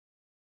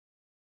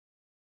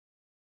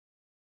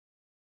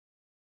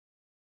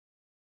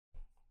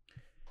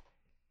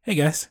Hey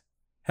guys,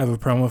 have a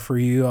promo for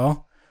you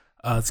all.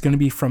 It's going to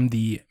be from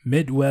the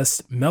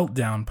Midwest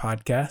Meltdown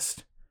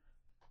podcast.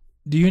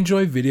 Do you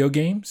enjoy video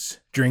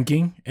games,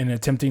 drinking, and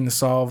attempting to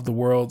solve the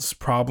world's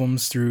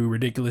problems through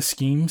ridiculous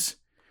schemes?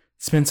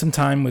 Spend some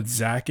time with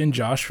Zach and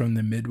Josh from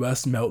the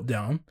Midwest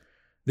Meltdown.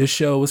 This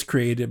show was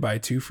created by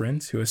two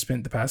friends who have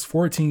spent the past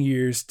 14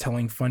 years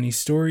telling funny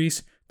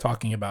stories,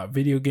 talking about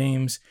video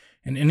games,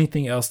 and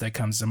anything else that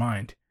comes to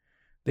mind.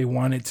 They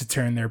wanted to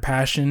turn their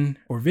passion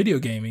for video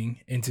gaming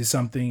into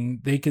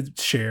something they could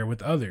share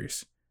with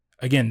others.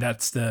 Again,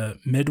 that's the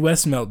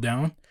Midwest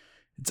Meltdown.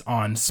 It's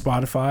on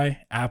Spotify,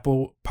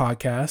 Apple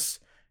Podcasts,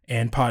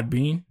 and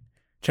Podbean.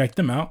 Check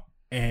them out,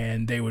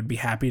 and they would be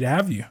happy to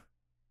have you.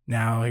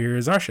 Now, here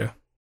is our show.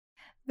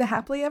 The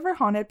Happily Ever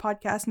Haunted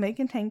podcast may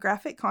contain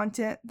graphic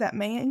content that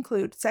may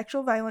include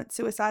sexual violence,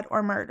 suicide,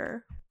 or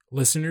murder.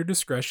 Listener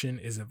discretion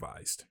is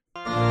advised.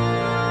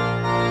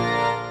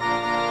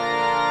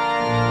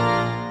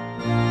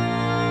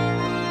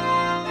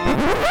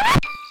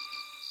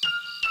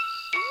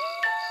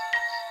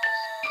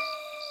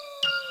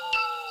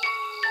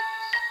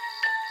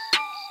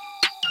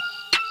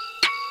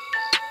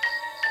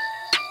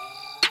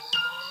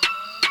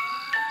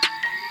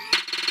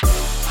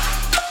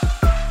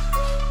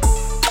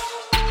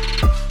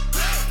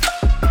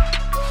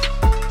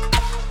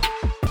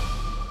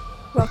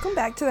 Welcome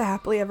back to the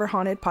Happily Ever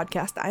Haunted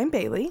podcast. I'm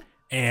Bailey.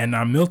 And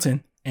I'm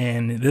Milton.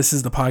 And this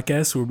is the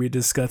podcast where we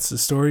discuss the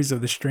stories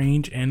of the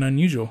strange and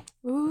unusual.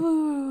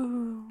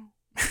 Ooh.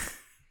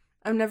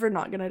 I'm never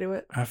not going to do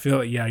it. I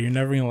feel, yeah, you're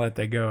never going to let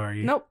that go, are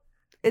you? Nope.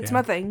 It's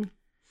my thing.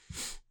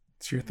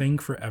 It's your thing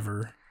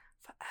forever.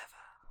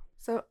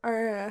 So,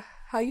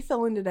 how you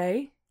feeling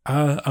today?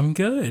 I'm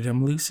good.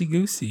 I'm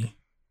loosey-goosey.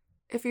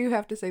 If you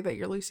have to say that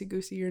you're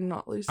loosey-goosey, you're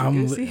not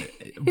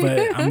loosey-goosey.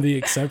 But I'm the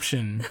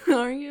exception.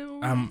 Are you?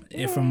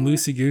 If I'm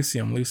loosey-goosey,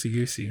 I'm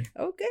loosey-goosey.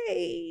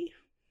 Okay.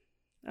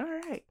 All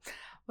right.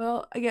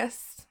 Well, I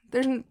guess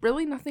there's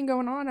really nothing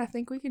going on. I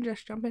think we can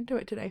just jump into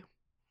it today.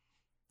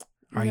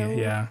 Oh,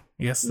 yeah.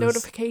 Yes.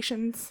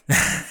 Notifications.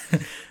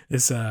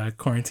 This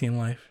quarantine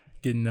life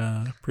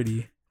getting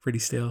pretty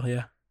stale,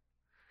 yeah.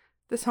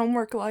 This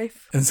homework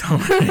life. It's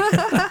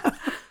homework.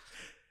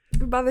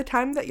 By the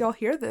time that y'all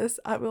hear this,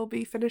 I will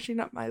be finishing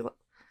up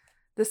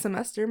this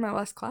semester, my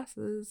last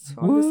classes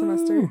on this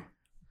semester.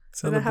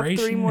 Celebration. And I have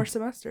 3 more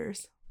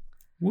semesters.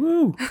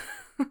 Woo!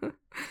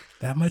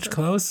 That much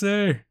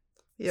closer.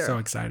 Yeah. So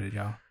excited,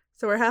 y'all.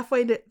 So we're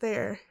halfway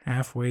there.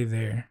 Halfway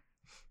there.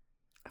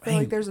 I feel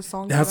like there's a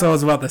song. That's what I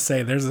was about to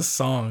say. There's a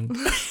song.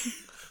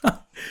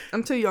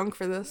 I'm too young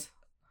for this.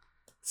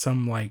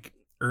 Some like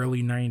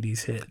early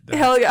 90s hit.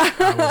 Hell yeah.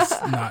 I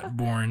was not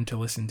born to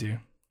listen to.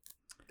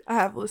 I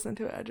have listened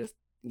to it.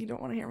 You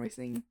don't want to hear me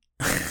sing.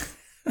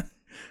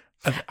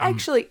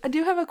 Actually, I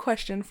do have a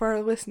question for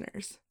our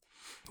listeners.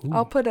 Ooh.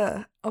 I'll put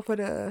a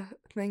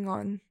thing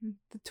on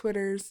the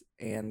Twitters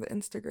and the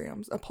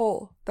Instagrams, a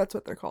poll. That's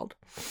what they're called.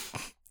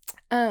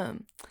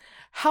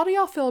 How do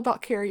y'all feel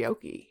about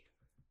karaoke?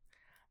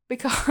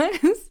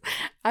 Because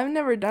I've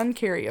never done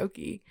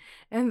karaoke,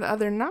 and the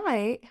other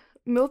night,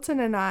 Milton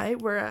and I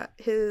were at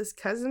his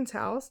cousin's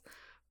house,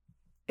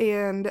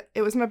 and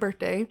it was my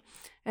birthday.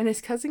 And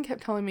his cousin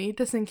kept telling me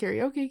to sing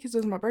karaoke because it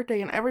was my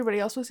birthday and everybody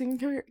else was singing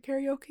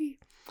karaoke.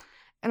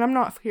 And I'm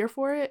not here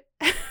for it.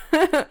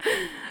 But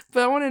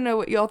I want to know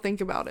what y'all think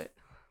about it.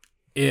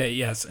 Yeah,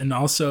 yes. And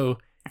also,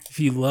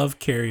 if you love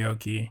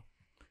karaoke,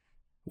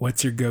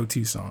 what's your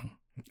go-to song?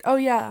 Oh,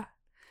 yeah.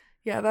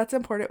 Yeah, that's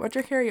important. What's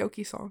your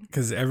karaoke song?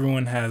 Because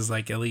everyone has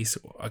like at least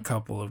a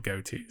couple of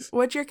go-tos.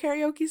 What's your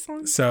karaoke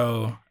song?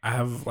 So I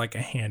have like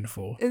a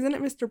handful. Isn't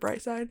it Mr.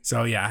 Brightside?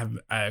 So yeah,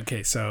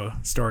 okay, so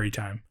story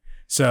time.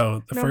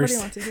 So Nobody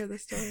wants to hear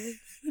this story.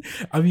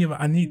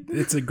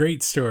 It's a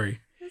great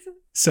story.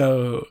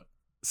 So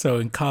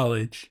in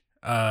college,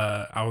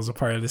 I was a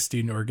part of the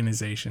student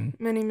organization.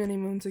 Many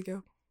moons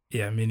ago.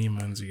 Yeah, many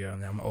moons ago.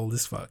 Now I'm old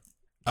as fuck.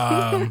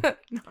 Not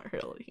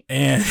really.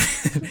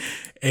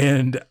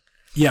 And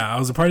yeah, I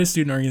was a part of the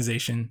student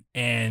organization,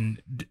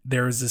 and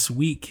there was this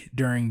week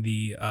during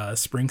the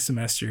spring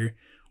semester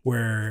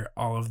where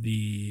all of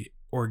the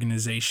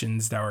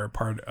organizations that were a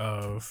part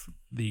of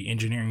the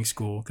engineering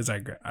school, because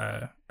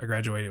I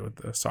graduated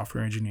with a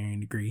software engineering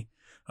degree,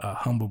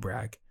 humble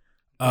brag.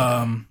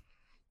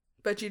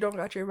 But you don't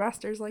got your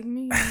master's like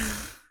me.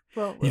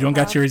 Well, you don't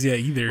got yours yet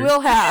either.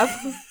 We'll have.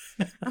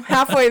 I'm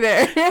halfway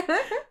there.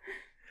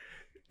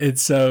 And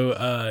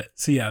so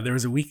yeah, there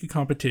was a week of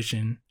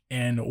competition,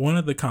 and one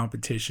of the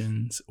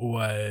competitions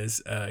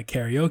was a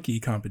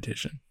karaoke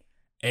competition,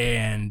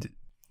 and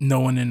no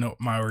one in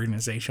my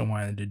organization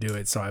wanted to do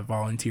it, so I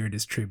volunteered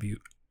as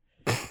tribute.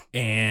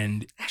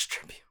 And as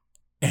tribute.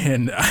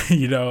 And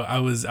I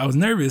was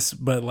nervous,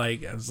 but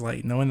like I was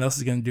like, no one else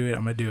is gonna do it.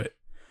 I'm gonna do it.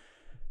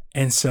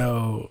 And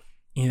so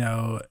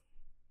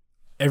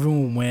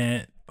everyone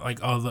went,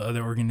 like all the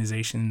other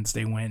organizations,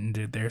 they went and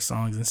did their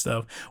songs and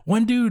stuff.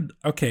 One dude,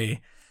 okay,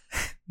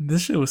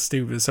 this shit was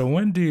stupid. So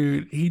one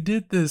dude, he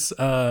did the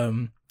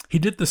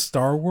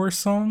Star Wars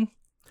song.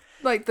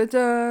 Like the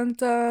dun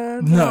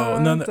dun. No,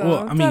 dun, no, no. Dun,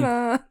 Well, I mean,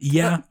 dun,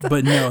 yeah,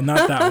 but no,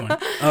 not that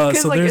one.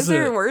 So like, there's is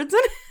there words in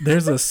it?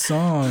 there's a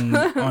song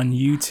on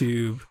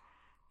YouTube,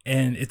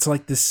 and it's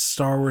like this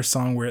Star Wars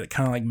song where it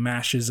kind of like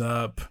mashes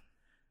up,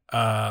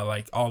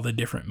 like all the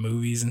different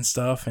movies and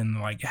stuff, and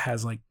like it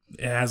has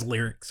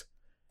lyrics,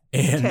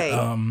 and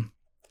Okay.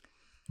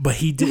 but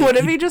he did. What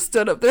if he just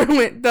stood up there and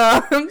went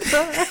dun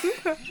dun?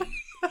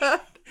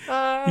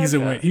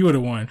 He would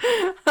have won.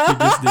 He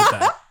just did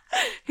that.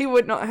 He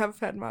would not have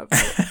had my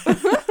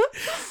vote.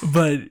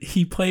 But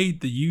he played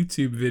the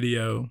YouTube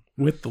video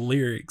with the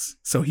lyrics,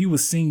 so he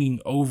was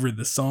singing over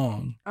the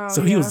song. Oh,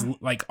 so he was yeah.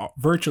 like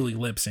virtually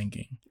lip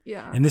syncing.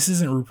 Yeah. And this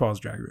isn't RuPaul's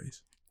Drag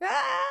Race.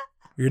 Ah!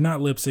 You're not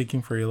lip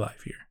syncing for your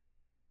life here.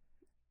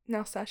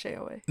 Now sashay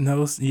away.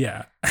 No,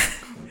 yeah.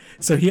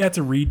 So he had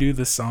to redo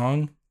the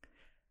song,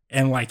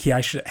 and like he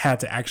actually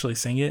had to actually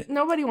sing it.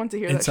 Nobody wants to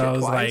hear And that so shit I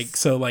was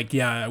twice.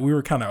 yeah, we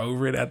were kind of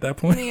over it at that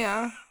point.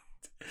 Yeah.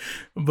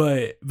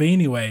 But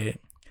anyway,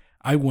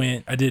 I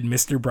did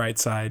Mr.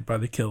 Brightside by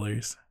the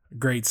Killers.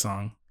 Great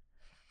song.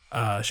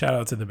 Shout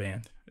out to the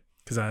band.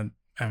 Because I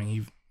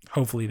mean,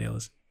 hopefully they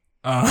listen.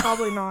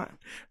 Probably not.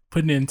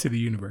 Putting it into the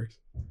universe.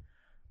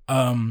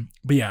 But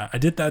yeah, I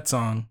did that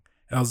song.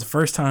 That was the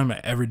first time I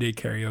ever did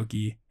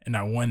karaoke, and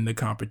I won the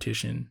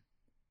competition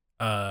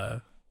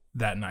that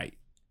night.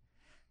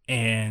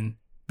 And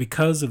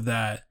because of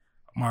that,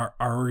 our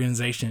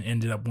organization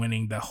ended up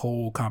winning the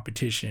whole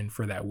competition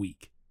for that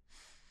week.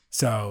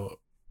 So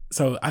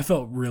I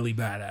felt really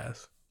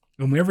badass.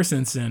 And ever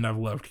since then, I've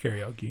loved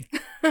karaoke.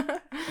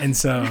 And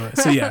so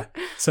yeah.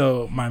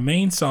 So my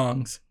main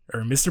songs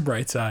are Mr.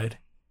 Brightside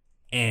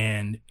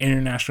and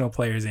International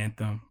Players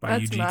Anthem by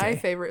That's UGK my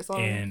favorite song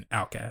and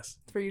Outkast.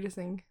 for you to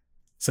sing.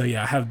 So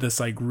yeah, I have this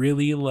like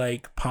really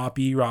like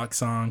poppy rock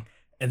song,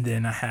 and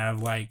then I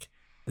have like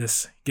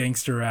this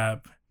gangster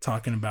rap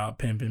talking about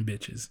pimping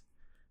bitches.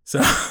 So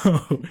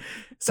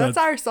That's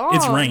our song.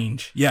 it's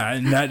Range. Yeah,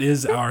 and that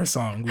is our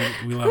song.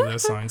 We love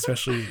that song,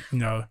 especially,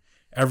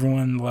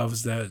 everyone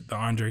loves the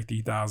Andre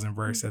 3000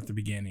 verse at the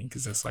beginning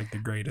because it's like the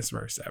greatest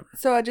verse ever.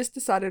 So I just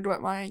decided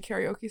what my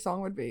karaoke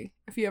song would be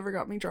if you ever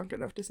got me drunk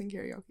enough to sing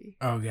karaoke.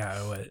 Oh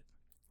god, what?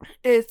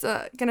 It's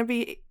gonna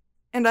be,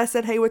 and I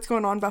said, "Hey, what's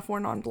going on?" by 4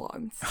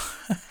 Non-Blondes.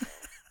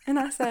 And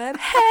I said,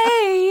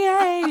 "Hey,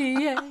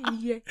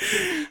 hey."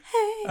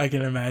 I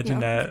can imagine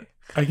No. that.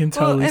 I can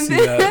totally see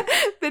that.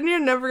 Then you're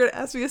never gonna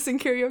ask me to sing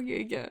karaoke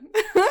again.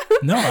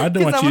 No, I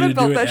don't want 'Cause you I to would've do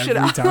felt it that shit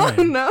every out.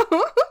 time. No,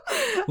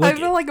 I Look,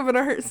 feel like I'm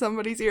gonna hurt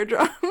somebody's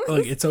eardrums.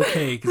 Look, it's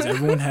okay because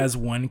everyone has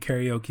one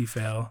karaoke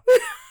fail.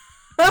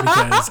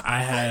 Because I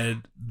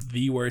had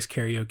the worst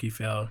karaoke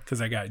fail because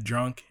I got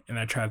drunk and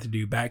I tried to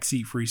do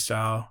Backseat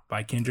Freestyle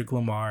by Kendrick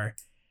Lamar,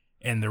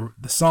 and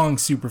the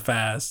song's super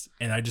fast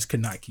and I just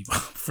could not keep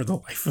up for the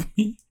life of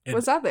me. And,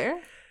 Was that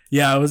there?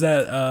 yeah, it was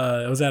at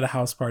a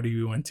house party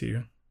we went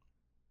to.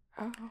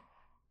 Oh.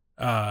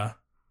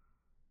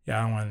 Yeah,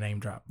 I don't want to name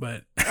drop,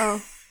 but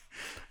Oh.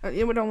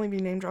 It would only be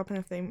name dropping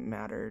if they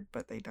mattered,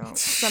 but they don't.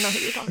 'Cause I know who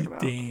you're talking about.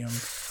 damn,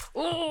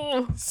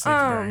 Oh. sick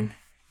burn.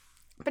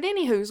 But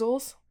any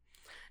hoozles,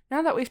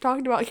 now that we've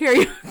talked about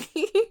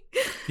karaoke,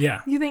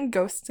 Yeah, you think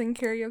ghosts sing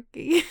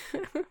karaoke?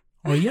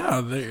 well,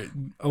 yeah,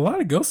 a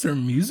lot of ghosts are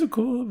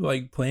musical,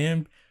 like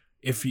playing.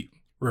 If you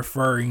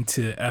referring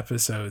to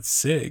episode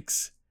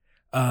 6,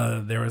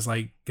 there was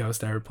like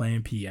ghosts that were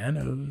playing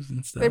pianos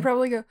and stuff. They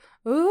probably go,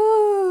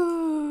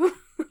 ooh.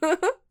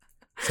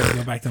 So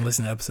go back and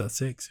listen to episode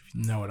 6 if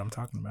you know what I'm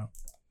talking about.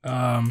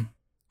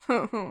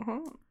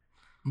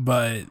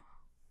 But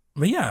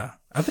yeah,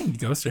 I think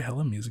ghosts are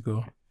hella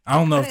musical. I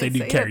don't know if they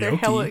do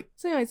karaoke.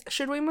 So anyways,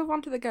 should we move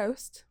on to the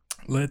ghost?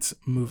 Let's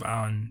move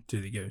on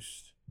to the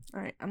ghost. All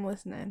right, I'm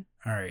listening.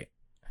 All right.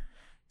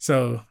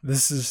 So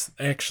this is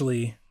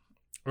actually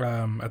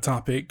a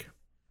topic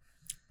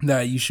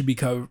that you should be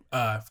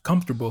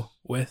comfortable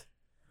with.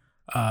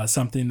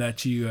 Something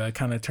that you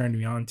kind of turned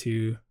me on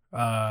to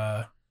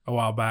a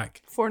while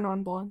back. 4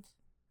 Non-Blondes.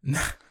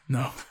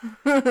 No.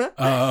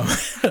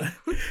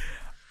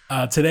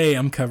 Today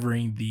I'm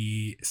covering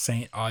the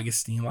St.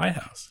 Augustine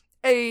Lighthouse.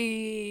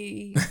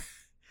 Hey.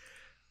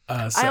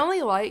 So, I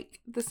only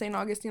like the St.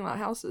 Augustine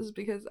lighthouses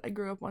because I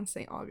grew up on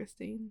St.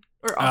 Augustine.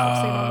 Or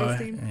off of St.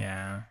 Augustine.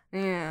 Yeah.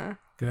 Yeah.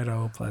 Good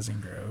old Pleasant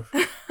Grove.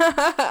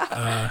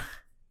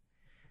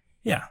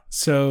 Yeah.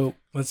 So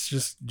let's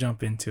just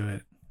jump into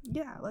it.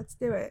 Yeah, let's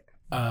do it.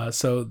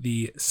 So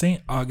the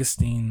St.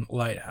 Augustine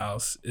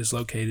Lighthouse is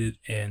located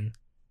in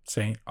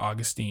St.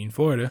 Augustine,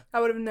 Florida. I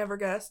would have never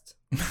guessed.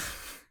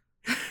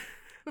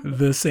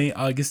 The St.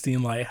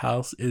 Augustine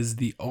Lighthouse is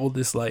the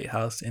oldest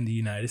lighthouse in the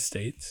United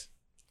States.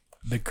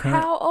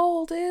 How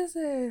old is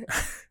it?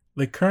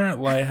 The current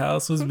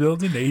lighthouse was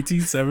built in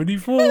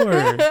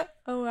 1874.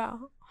 Oh,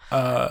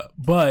 wow.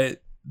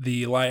 But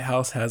the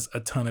lighthouse has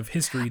a ton of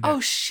history. Oh,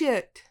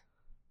 shit.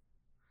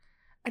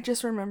 I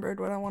just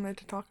remembered what I wanted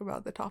to talk about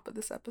at the top of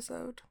this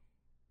episode.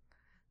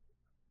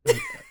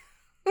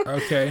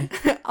 Okay.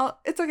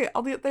 It's okay.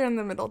 I'll get there in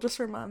the middle. Just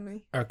remind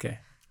me. Okay.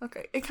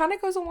 Okay. It kind of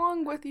goes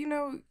along with,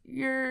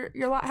 your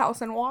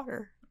lighthouse and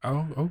water.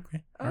 Oh,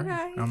 okay. All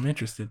right. Okay. I'm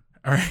interested.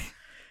 All right.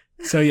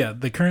 So yeah,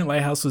 the current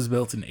lighthouse was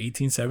built in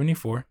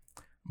 1874,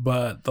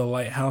 but the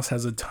lighthouse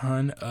has a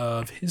ton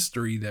of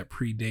history that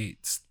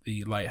predates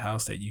the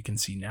lighthouse that you can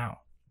see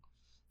now.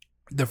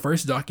 The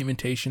first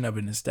documentation of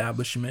an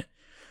establishment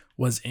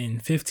was in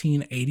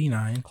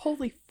 1589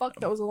 Holy fuck,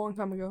 that was a long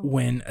time ago.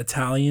 when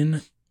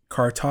Italian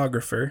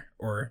cartographer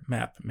or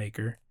map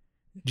maker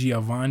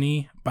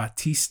Giovanni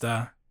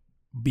Battista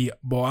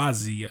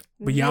Biasio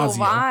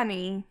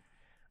Giovanni.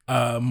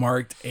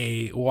 marked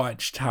a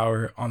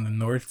watchtower on the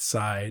north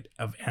side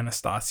of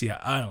Anastasia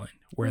Island,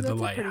 where That's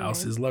the a pretty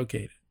lighthouse name. is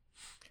located.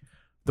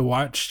 The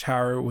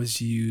watchtower was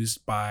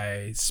used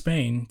by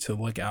Spain to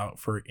look out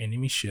for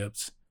enemy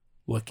ships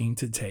looking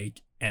to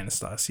take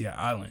Anastasia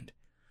Island.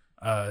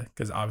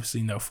 Because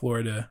obviously,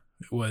 Florida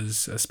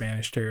was a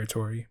Spanish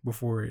territory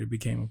before it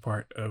became a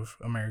part of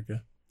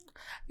America.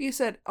 You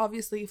said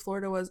obviously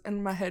Florida was,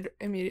 and my head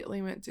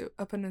immediately went to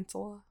a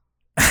peninsula.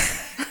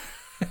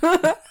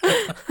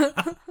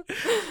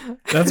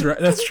 That's right.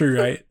 That's true,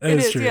 right? That It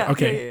is is, true. yeah,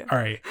 Okay. yeah. All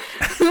right.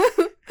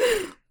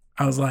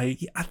 I was like,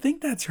 I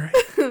think that's right.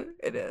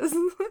 It is.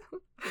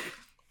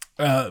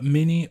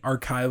 Many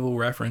archival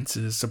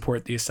references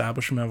support the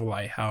establishment of a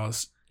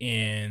lighthouse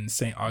in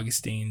St.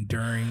 Augustine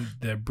during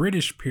the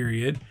British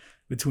period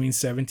between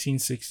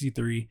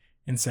 1763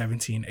 and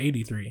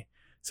 1783.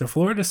 So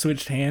Florida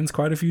switched hands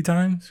quite a few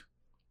times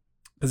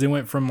because it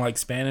went from like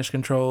Spanish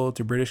control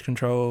to British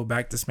control,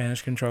 back to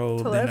Spanish control,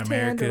 To then left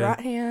hand, to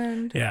America. right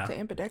hand, Yeah. to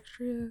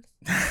ambidextrous.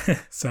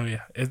 So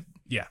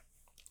yeah.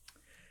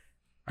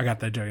 I got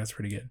that joke. That's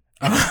pretty good.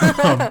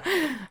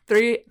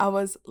 3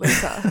 hours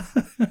later.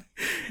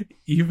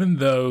 Even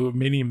though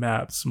many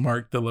maps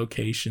marked the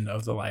location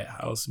of the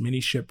lighthouse, many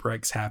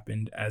shipwrecks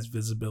happened as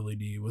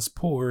visibility was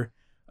poor,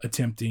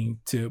 attempting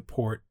to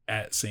port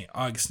at St.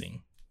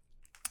 Augustine.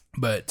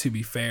 But to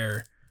be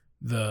fair,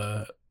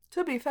 the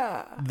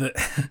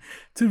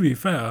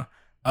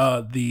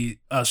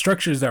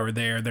structures that were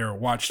there were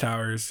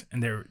watchtowers,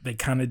 and they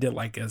kind of did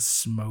like a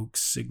smoke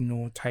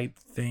signal type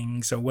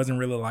thing, so it wasn't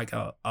really like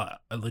a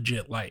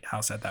legit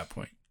lighthouse at that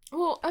point.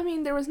 Well, I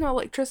mean, there was no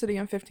electricity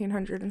in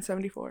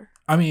 1574.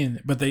 I mean,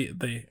 but they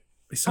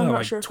still I'm had not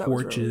like sure if that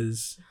was really-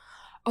 torches.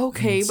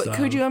 Okay, and but stuff,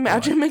 could you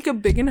imagine make a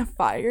big enough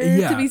fire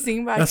to be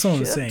seen by that's ships? what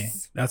I'm saying.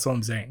 That's what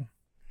I'm saying.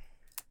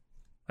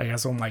 Like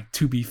that's what I'm like.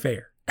 To be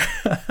fair.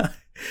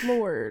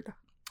 Lord.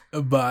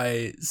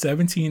 By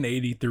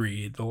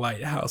 1783, the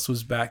lighthouse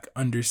was back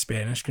under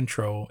Spanish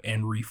control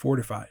and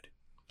refortified.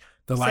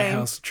 The Same.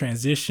 lighthouse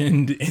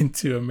transitioned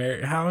into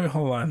America.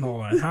 Hold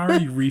on. How are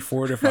you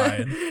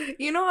refortified?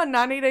 You know on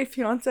 90 Day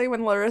Fiance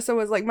when Larissa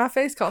was like, my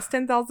face costs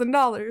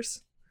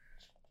 $10,000.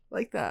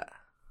 Like that.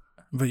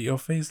 But your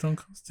face don't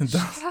cost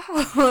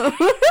 $10,000.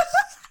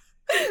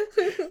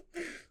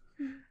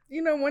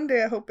 You know, one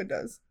day I hope it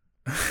does.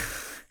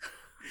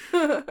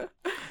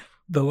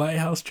 The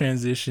lighthouse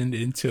transitioned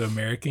into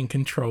American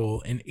control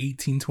in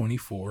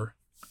 1824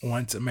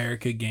 once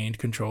America gained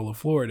control of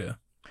Florida.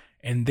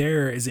 And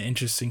there is an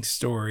interesting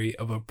story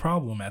of a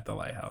problem at the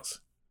lighthouse.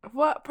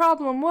 What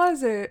problem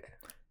was it?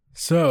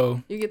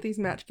 So, You get these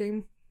match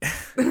game.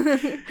 in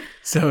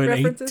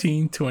References?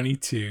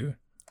 1822,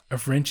 a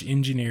French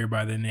engineer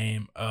by the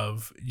name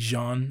of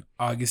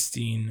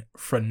Jean-Augustin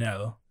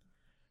Fresnel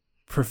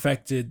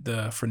perfected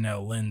the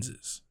Fresnel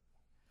lenses.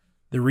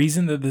 The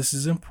reason that this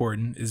is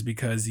important is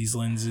because these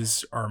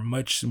lenses are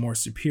much more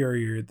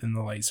superior than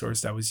the light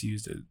source that was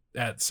used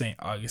at St.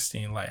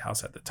 Augustine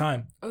Lighthouse at the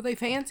time. Oh, they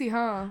fancy,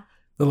 huh?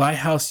 The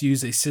lighthouse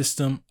used a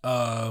system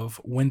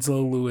of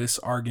Winslow Lewis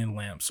argon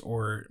lamps,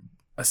 or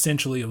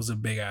essentially it was a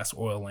big ass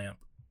oil lamp,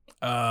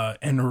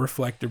 and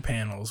reflector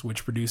panels,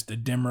 which produced a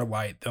dimmer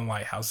light than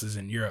lighthouses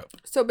in Europe.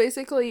 So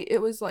basically,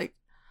 it was like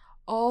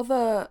all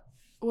the,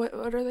 what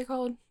are they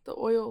called? The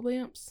oil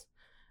lamps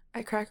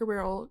at Cracker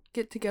Barrel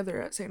get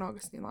together at St.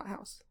 Augustine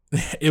Lighthouse.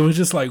 It was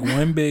just like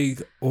one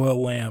big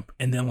oil lamp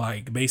and then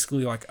like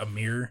basically like a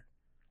mirror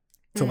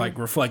to like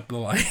reflect the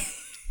light.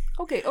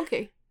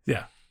 Okay.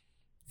 Yeah.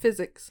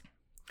 Physics.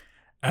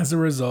 As a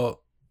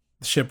result,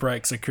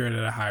 shipwrecks occurred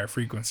at a higher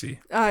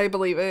frequency. I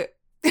believe it.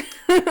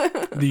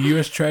 The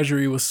U.S.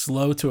 Treasury was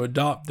slow to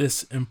adopt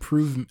this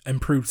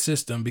improved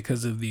system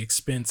because of the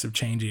expense of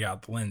changing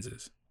out the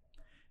lenses.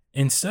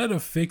 Instead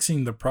of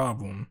fixing the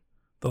problem,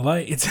 the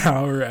light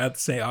tower at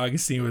St.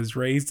 Augustine was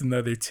raised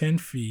another 10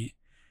 feet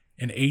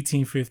in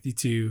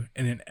 1852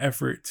 in an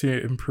effort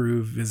to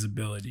improve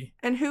visibility.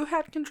 And who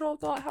had control of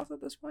the lighthouse at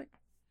this point?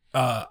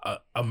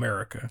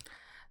 America.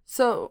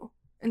 So,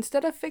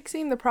 instead of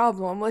fixing the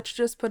problem, let's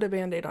just put a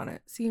Band-Aid on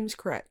it. Seems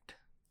correct.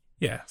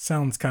 Yeah,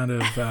 sounds kind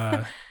of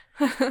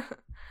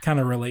kind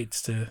of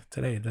relates to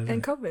today, doesn't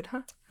And it? COVID,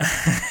 huh?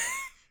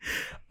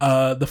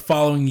 The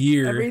following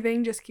year,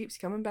 Everything just keeps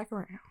coming back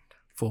around.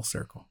 full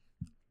circle.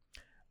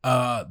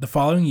 The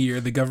following year,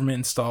 the government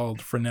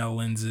installed Fresnel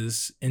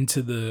lenses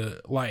into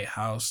the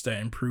lighthouse that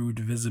improved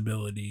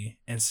visibility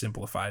and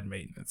simplified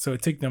maintenance. So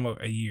it took them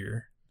a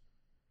year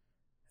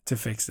to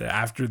fix it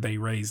after they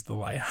raised the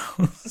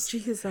lighthouse.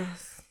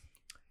 Jesus.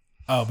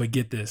 Oh, but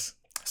get this.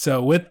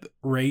 So with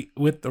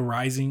the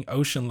rising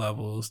ocean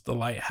levels, the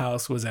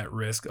lighthouse was at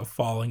risk of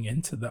falling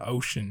into the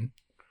ocean.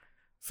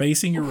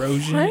 Facing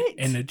erosion What?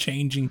 and a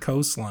changing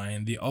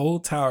coastline, the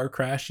old tower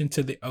crashed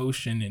into the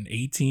ocean in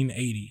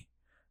 1880,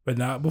 but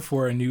not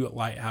before a new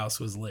lighthouse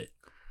was lit.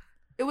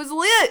 It was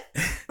lit.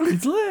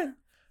 It's lit.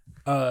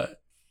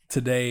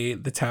 Today,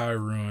 the tower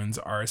ruins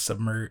are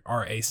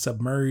a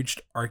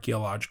submerged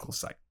archaeological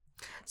site.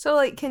 So,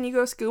 like, can you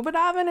go scuba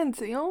diving and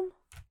see them?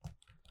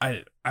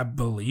 I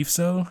believe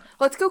so.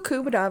 Let's go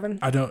scuba diving.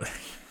 I don't.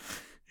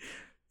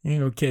 You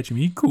ain't gonna catch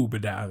me scuba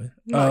diving.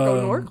 Not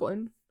go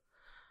Northland.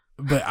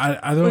 But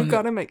I don't. We've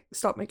got to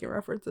stop making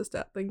references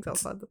to things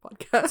outside the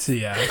podcast. So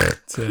yeah,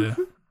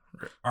 to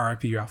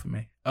RIP off of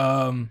me.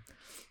 But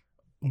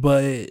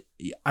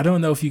I don't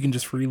know if you can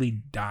just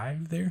freely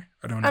dive there.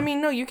 I don't know. I mean,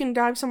 no, you can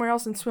dive somewhere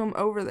else and swim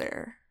over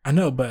there. I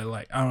know, but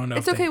like I don't know.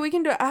 It's okay. We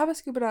can do it. I have a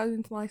scuba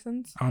diving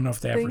license. I don't know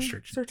if they have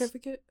restrictions.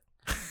 Certificate.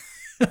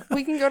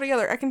 We can go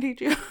together. I can teach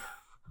you.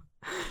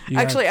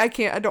 Actually, I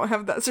can't. I don't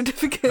have that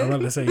certificate. I'm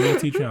about to say you'll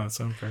teach me on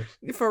some first.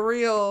 For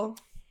real.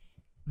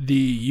 The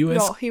U.S.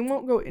 No, he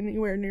won't go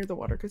anywhere near the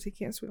water because he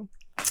can't swim.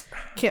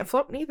 Can't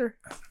float neither.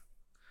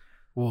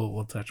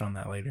 We'll touch on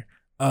that later.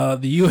 The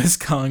U.S.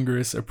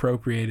 Congress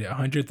appropriated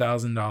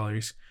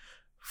 $100,000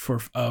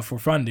 for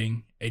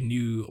funding a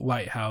new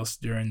lighthouse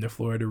during the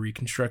Florida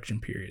Reconstruction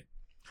period.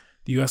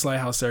 The U.S.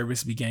 Lighthouse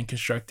Service began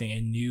constructing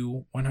a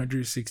new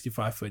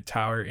 165-foot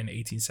tower in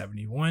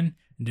 1871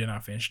 and did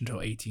not finish until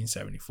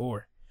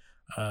 1874.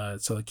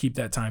 So keep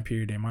that time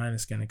period in mind.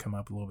 It's going to come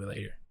up a little bit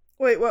later.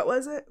 Wait, what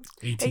was it?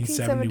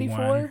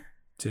 1871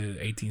 to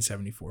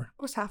 1874.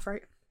 I was half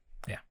right.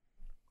 Yeah.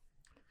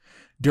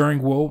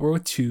 During World War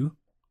II,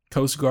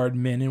 Coast Guard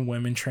men and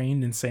women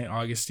trained in St.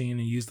 Augustine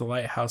and used the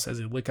lighthouse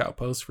as a lookout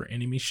post for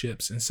enemy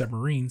ships and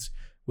submarines,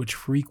 which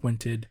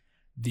frequented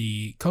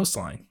the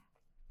coastline.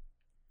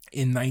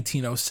 In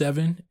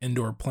 1907,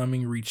 indoor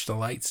plumbing reached the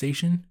light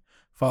station,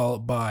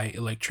 followed by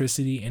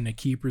electricity in the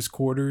keeper's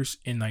quarters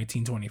in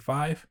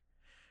 1925.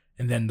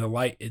 And then the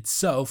light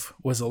itself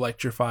was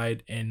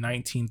electrified in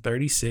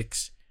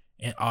 1936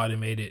 and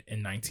automated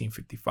in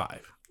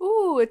 1955.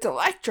 Ooh, it's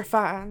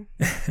electrifying.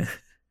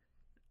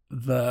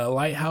 The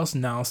lighthouse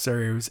now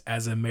serves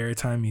as a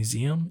maritime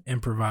museum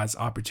and provides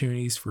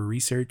opportunities for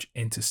research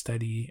and to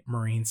study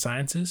marine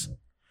sciences.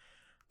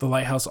 The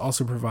lighthouse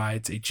also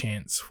provides a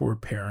chance for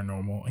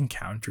paranormal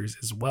encounters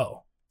as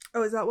well.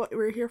 Oh, is that what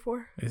we're here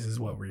for? This is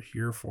what we're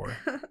here for.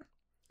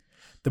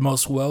 The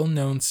most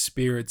well-known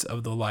spirits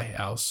of the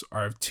lighthouse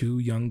are of two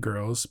young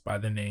girls by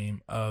the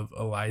name of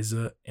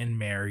Eliza and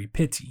Mary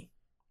Pitty.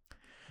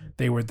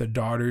 They were the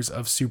daughters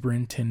of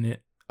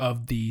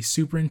the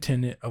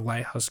superintendent of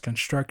lighthouse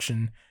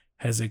construction,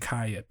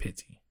 Hezekiah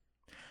Pitty.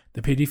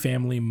 The Pitty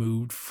family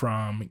moved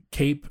from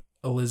Cape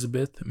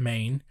Elizabeth,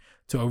 Maine,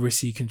 to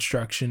oversee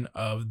construction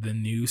of the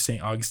new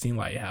St. Augustine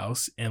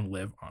Lighthouse and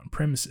live on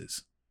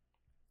premises.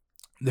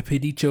 The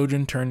Pitty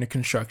children turned the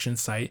construction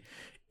site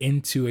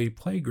into a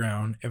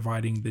playground,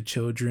 inviting the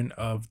children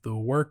of the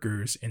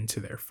workers into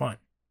their fun.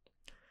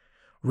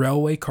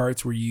 Railway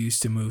carts were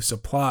used to move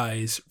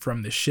supplies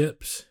from the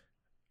ships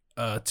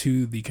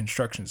to the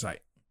construction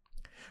site.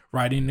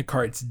 Riding the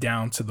carts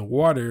down to the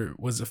water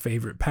was a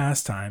favorite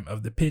pastime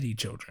of the Pitty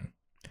children.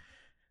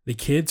 The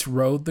kids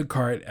rode the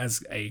cart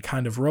as a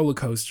kind of roller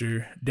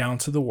coaster down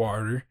to the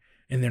water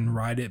and then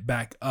ride it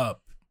back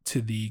up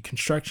to the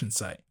construction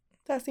site.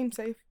 That seems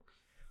safe.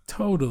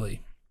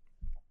 Totally.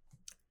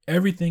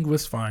 Everything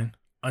was fine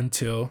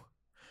until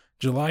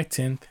July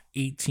 10th,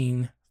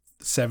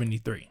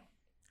 1873.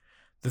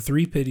 The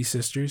three Pitty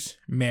sisters,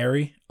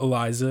 Mary,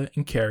 Eliza,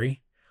 and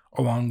Carrie,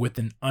 along with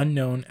an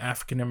unknown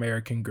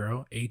African-American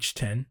girl, age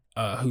 10,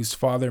 whose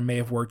father may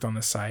have worked on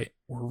the site,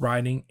 were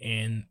riding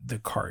in the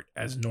cart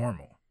as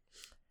normal.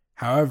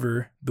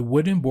 However, the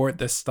wooden board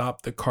that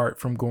stopped the cart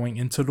from going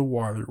into the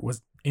water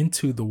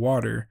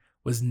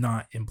was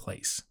not in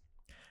place.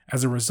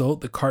 As a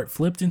result, the cart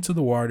flipped into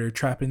the water,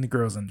 trapping the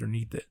girls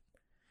underneath it.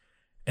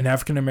 An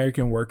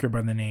African-American worker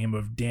by the name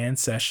of Dan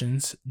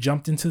Sessions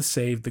jumped in to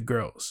save the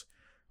girls.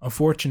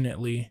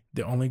 Unfortunately,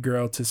 the only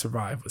girl to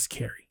survive was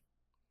Carrie,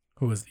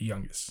 who was the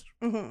youngest.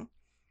 Mm-hmm.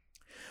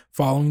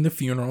 Following the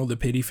funeral, the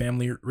Pitty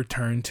family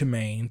returned to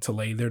Maine to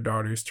lay their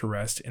daughters to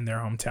rest in their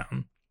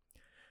hometown.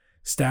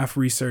 Staff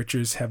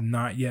researchers have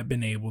not yet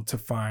been able to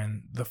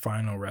find the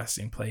final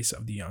resting place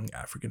of the young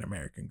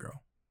African-American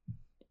girl.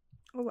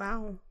 Oh,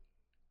 wow.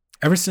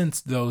 Ever since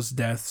those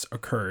deaths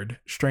occurred,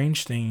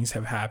 strange things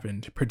have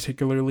happened,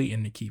 particularly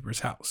in the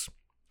keeper's house.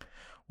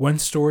 One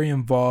story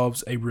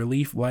involves a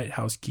relief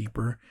lighthouse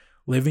keeper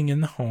living in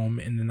the home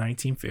in the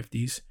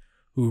 1950s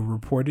who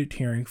reported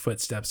hearing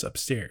footsteps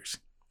upstairs.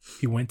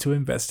 He went to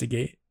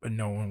investigate, but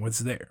no one was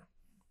there.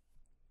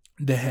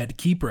 The head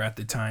keeper at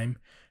the time,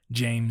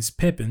 James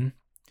Pippin,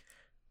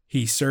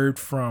 he served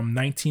from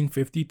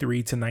 1953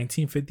 to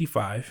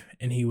 1955,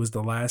 and he was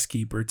the last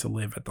keeper to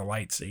live at the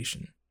light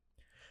station.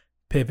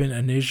 Pippin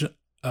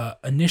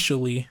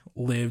initially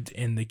lived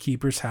in the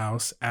keeper's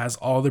house as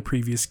all the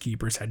previous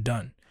keepers had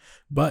done,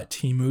 but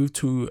he moved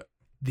to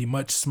the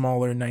much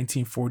smaller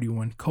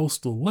 1941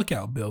 Coastal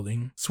Lookout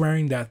building,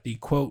 swearing that the,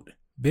 quote,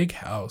 big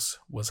house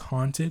was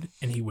haunted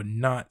and he would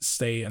not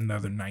stay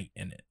another night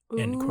in it,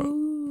 end quote.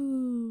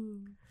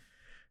 Ooh.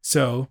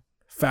 So,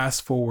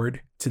 fast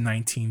forward to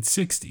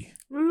 1960.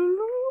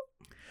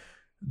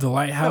 The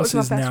lighthouse that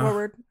was is my fast now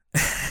forward.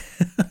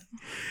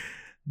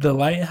 The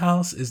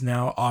lighthouse is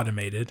now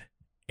automated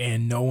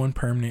and no one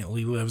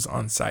permanently lives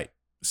on site.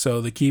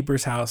 So the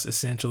keeper's house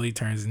essentially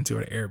turns into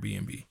an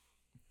Airbnb.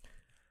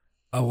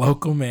 A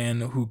local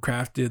man who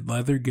crafted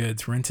leather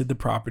goods rented the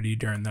property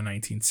during the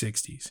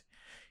 1960s.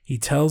 He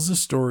tells the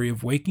story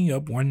of waking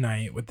up one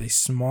night with a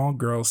small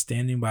girl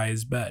standing by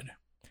his bed.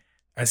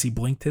 As he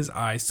blinked his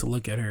eyes to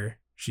look at her,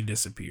 she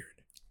disappeared.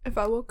 If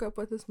I woke up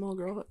with a small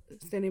girl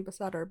standing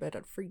beside our bed,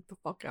 I'd freak the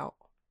fuck out.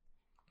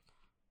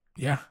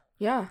 Yeah.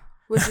 Yeah.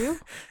 Would you?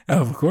 Oh,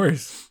 of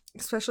course.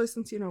 Especially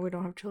since, we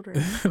don't have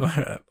children.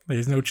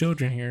 There's no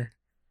children here.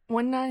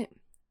 One night,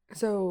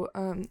 so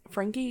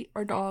Frankie,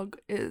 our dog,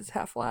 is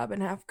half lab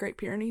and half Great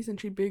Pyrenees, and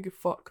she's big as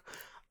fuck.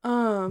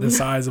 The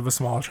size of a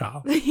small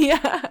child.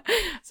 Yeah.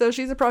 So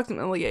she's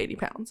approximately 80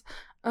 pounds.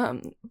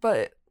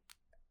 But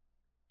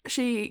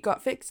she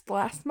got fixed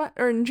last month,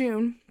 or in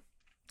June,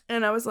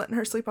 and I was letting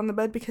her sleep on the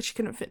bed because she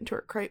couldn't fit into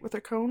her crate with her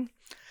cone.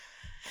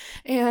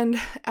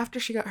 And after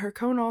she got her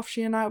cone off,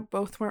 she and I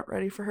both weren't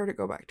ready for her to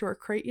go back to her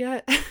crate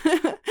yet.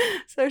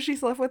 So she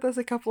slept with us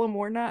a couple of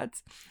more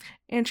nights,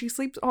 and she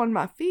sleeps on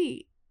my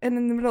feet. And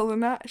in the middle of the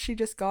night, she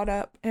just got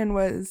up and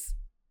was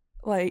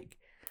like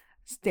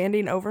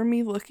standing over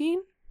me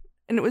looking.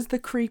 And it was the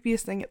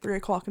creepiest thing at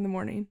 3:00 in the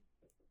morning.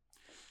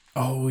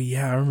 Oh,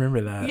 yeah, I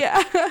remember that.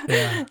 Yeah.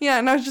 Yeah. Yeah,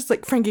 and I was just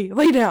like, Frankie,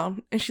 lay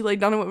down. And she laid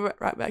down and went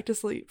right back to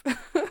sleep.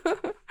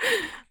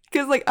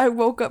 Because, I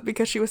woke up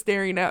because she was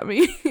staring at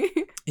me.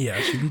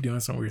 Yeah, she be doing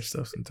some weird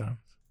stuff sometimes.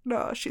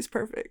 No, she's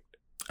perfect.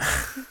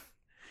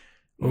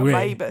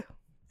 Okay. Baby.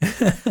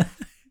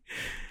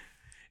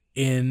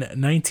 In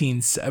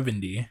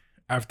 1970,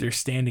 after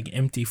standing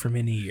empty for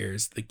many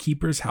years, the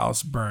keeper's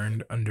house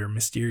burned under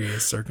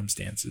mysterious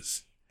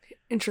circumstances.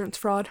 Insurance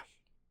fraud.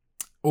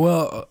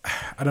 Well,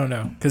 I don't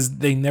know, because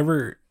they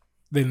never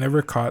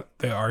caught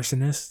the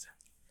arsonist,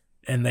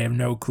 and they have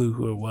no clue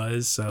who it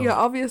was. So Yeah,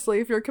 obviously,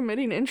 if you're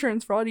committing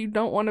insurance fraud, you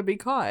don't want to be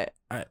caught.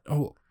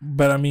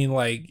 But I mean,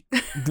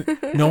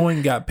 no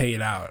one got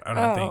paid out. I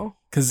don't think,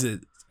 because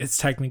it's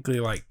technically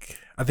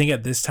I think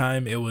at this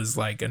time it was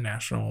a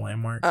national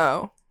landmark.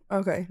 Oh,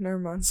 okay, never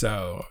mind.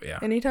 So yeah.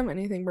 Anytime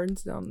anything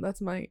burns down, that's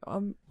my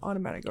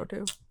automatic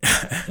go-to.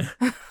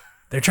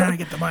 They're trying to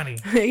get the money.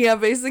 Yeah,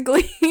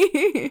 basically.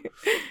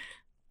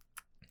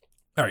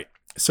 All right.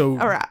 So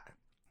all right.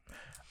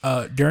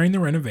 During the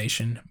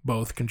renovation,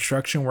 both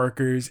construction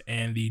workers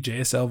and the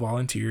JSL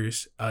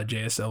volunteers,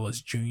 JSL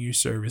is Junior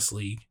Service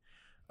League,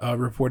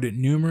 reported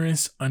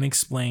numerous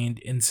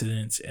unexplained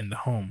incidents in the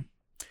home.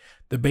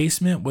 The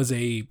basement was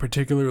a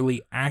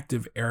particularly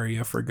active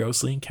area for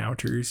ghostly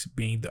encounters,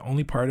 being the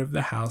only part of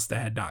the house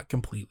that had not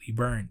completely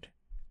burned.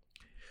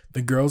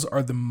 The girls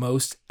are the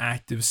most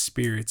active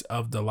spirits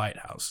of the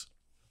lighthouse.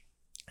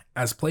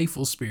 As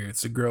playful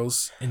spirits, the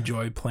girls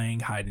enjoy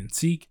playing hide and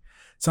seek,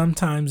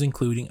 sometimes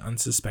including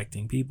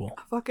unsuspecting people.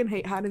 I fucking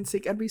hate hide and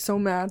seek. I'd be so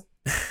mad.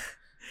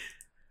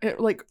 It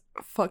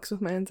fucks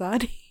with my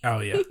anxiety. Oh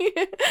yeah.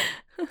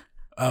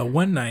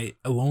 One night,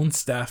 a lone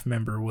staff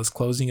member was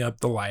closing up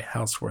the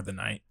lighthouse for the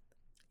night.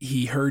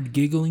 He heard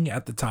giggling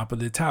at the top of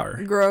the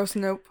tower. Gross.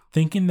 Nope.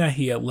 Thinking that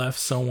he had left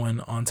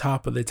someone on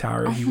top of the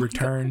tower, he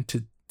returned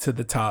to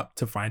the top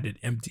to find it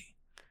empty.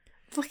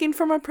 Looking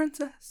for my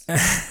princess.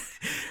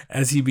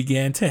 As he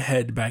began to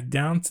head back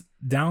down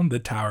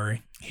the tower,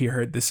 he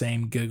heard the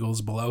same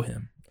giggles below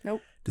him.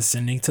 Nope.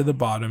 Descending to the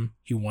bottom,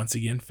 he once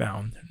again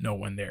found no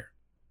one there.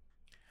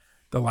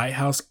 The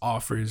lighthouse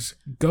offers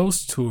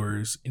ghost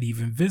tours, and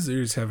even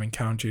visitors have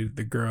encountered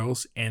the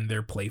girls and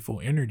their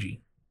playful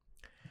energy.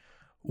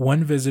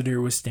 One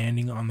visitor was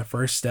standing on the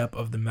first step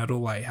of the metal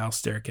lighthouse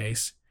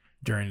staircase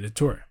during the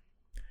tour.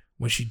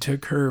 When she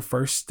took her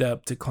first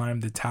step to climb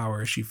the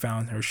tower, she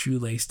found her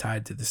shoelace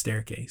tied to the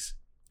staircase.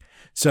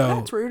 So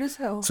that's rude as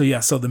hell. So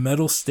yeah, so the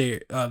metal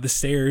the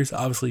stairs,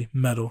 obviously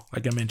metal,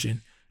 like I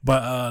mentioned,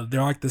 but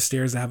they're like the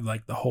stairs that have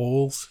the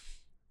holes,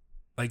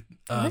 the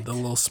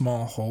little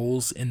small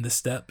holes in the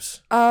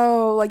steps.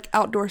 Oh,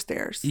 outdoor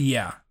stairs.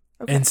 Yeah,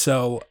 okay. And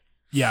so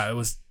yeah, it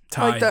was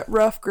tied that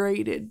rough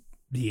graded.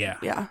 Yeah,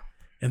 yeah,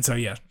 and so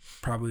yeah,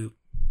 probably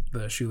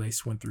the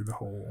shoelace went through the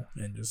hole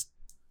and just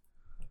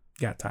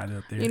got tied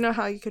up there. You know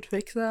how you could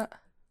fix that?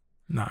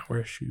 Not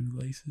wear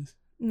shoelaces.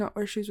 Not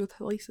wear shoes with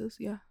laces.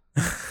 Yeah.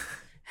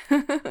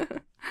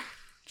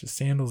 Just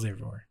sandals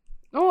everywhere.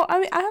 Oh, I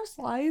mean, I have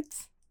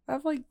slides. I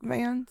have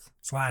Vans.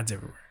 Slides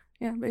everywhere.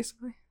 Yeah,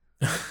 basically.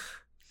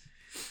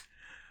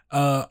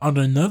 On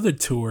another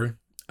tour,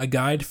 a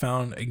guide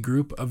found a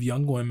group of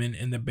young women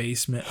in the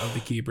basement of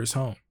the keeper's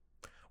home.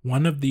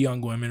 One of the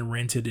young women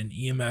rented an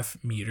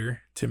EMF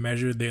meter to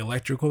measure the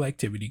electrical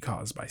activity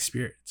caused by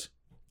spirits.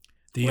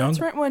 Let's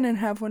rent one and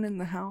have one in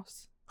the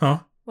house. Huh?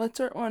 Let's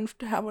rent one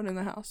to have one in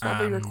the house.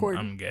 I'll be recording.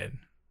 I'm good.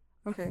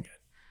 Okay. I'm good.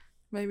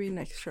 Maybe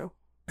next show.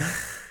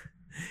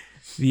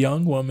 The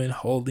young woman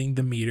holding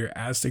the meter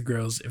asked the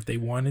girls if they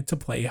wanted to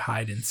play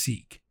hide and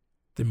seek.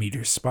 The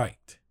meter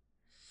spiked.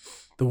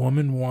 The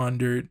woman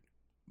wandered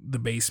the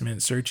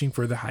basement searching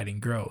for the hiding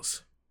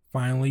girls,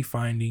 finally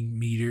finding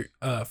meter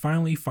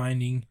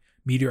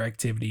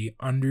activity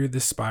under the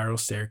spiral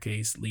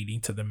staircase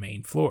leading to the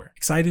main floor.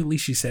 Excitedly,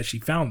 she said she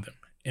found them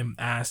and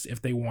asked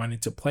if they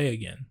wanted to play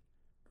again.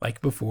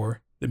 Like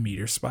before, the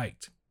meter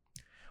spiked.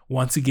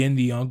 Once again,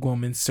 the young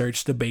woman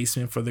searched the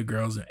basement for the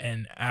girls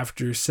and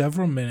after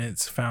several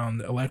minutes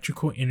found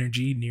electrical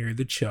energy near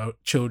the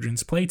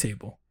children's play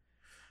table.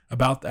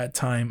 About that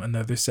time,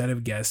 another set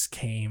of guests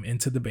came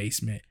into the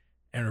basement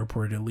and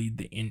reportedly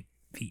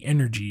the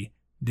energy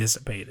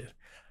dissipated.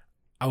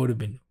 I would have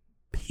been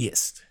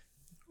pissed.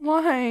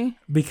 Why?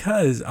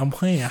 Because I'm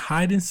playing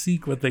hide and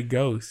seek with a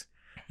ghost.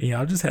 And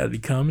y'all just had to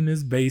come in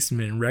this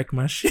basement and wreck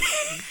my shit.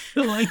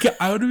 Like,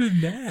 I would have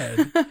been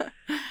mad.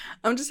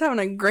 I'm just having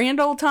a grand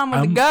old time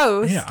with the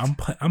ghost. Yeah,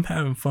 I'm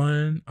having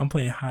fun. I'm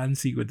playing hide and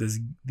seek with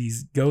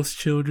these ghost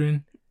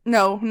children.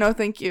 No,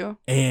 thank you.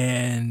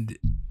 And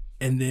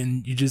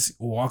then you just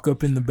walk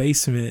up in the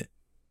basement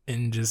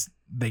and just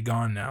they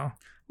gone now.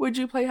 Would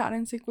you play hide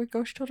and seek with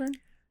ghost children?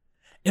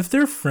 If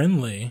they're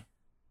friendly.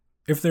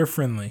 If they're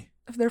friendly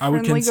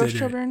ghost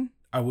children?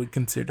 I would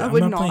consider.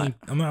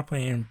 I'm not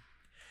playing.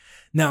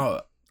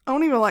 Now, I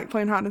don't even like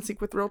playing hide and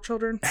seek with real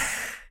children.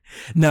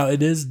 No,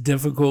 it is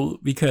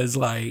difficult because,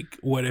 like,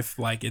 what if,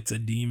 like, it's a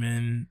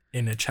demon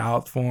in a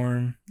child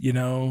form, you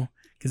know?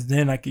 Because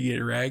then I could get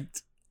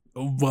wrecked.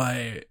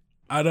 But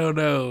I don't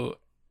know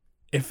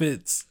if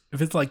it's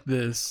like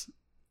this.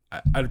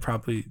 I'd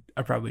probably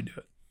do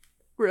it.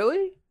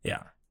 Really?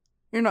 Yeah.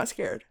 You're not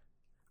scared?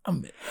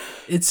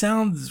 It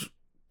sounds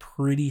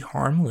pretty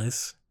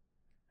harmless,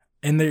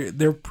 and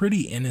they're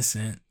pretty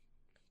innocent.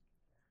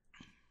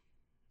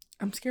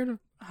 I'm scared of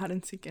hide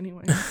and seek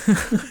anyway.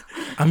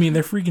 I mean,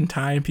 they're freaking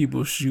tying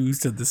people's shoes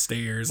to the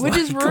stairs. Which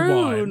is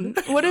rude.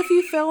 What if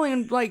you fell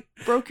and, like,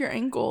 broke your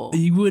ankle?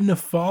 You wouldn't have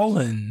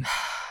fallen.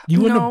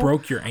 You wouldn't have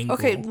broke your ankle.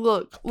 Okay,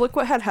 look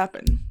what had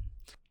happened.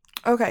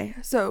 Okay,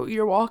 so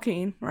you're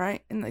walking,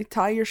 right? And they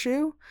tie your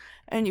shoe,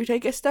 and you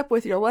take a step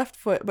with your left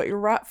foot, but your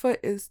right foot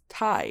is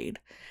tied.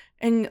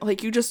 And,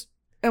 like, you just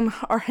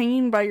are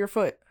hanging by your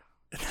foot.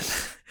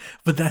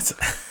 But that's...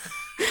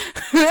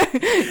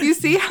 You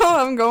see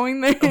how I'm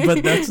going there?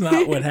 But that's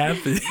not what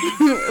happened.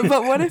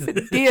 But what if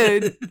it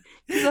did?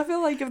 Because I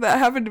feel like if that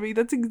happened to me,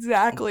 that's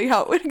exactly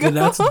how it would go. But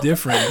that's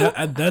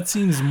different. That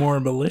seems more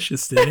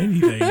malicious than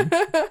anything.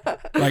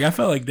 Like, I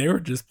felt like they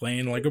were just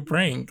playing like a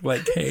prank.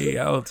 Like, hey,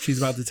 she's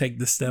about to take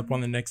this step.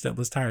 On the next step,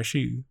 let's tie her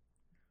shoe.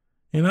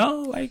 You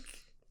know, like...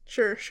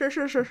 Sure.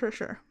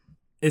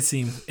 It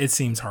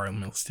seems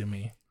harmless to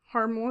me.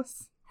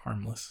 Harmless?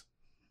 Harmless.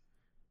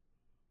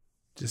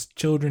 Just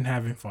children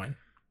having fun.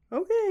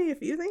 Okay,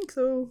 if you think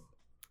so.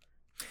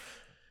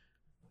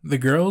 The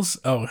girls...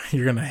 Oh,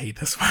 you're going to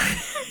hate this one.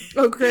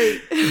 Oh, great.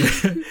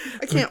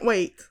 I can't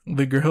wait.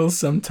 The girls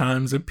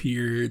sometimes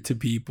appear to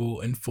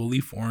people in fully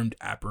formed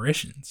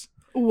apparitions.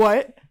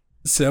 What?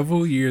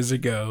 Several years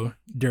ago,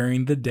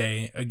 during the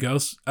day, a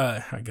guest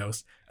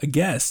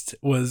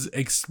was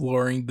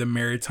exploring the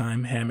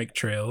maritime hammock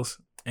trails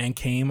and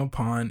came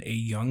upon a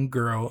young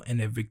girl in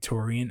a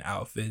Victorian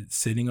outfit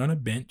sitting on a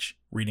bench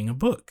reading a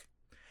book.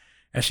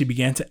 As she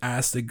began to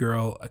ask the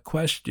girl a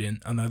question,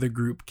 another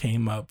group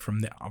came up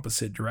from the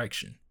opposite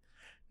direction.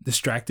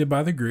 Distracted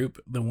by the group,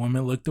 the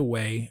woman looked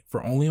away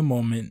for only a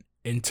moment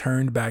and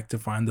turned back to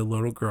find the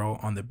little girl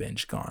on the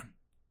bench gone.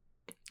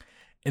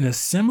 In a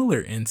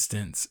similar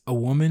instance, a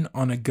woman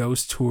on a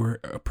ghost tour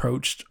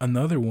approached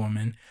another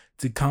woman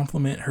to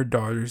compliment her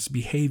daughter's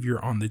behavior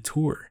on the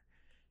tour.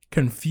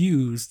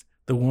 Confused,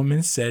 the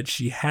woman said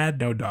she had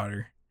no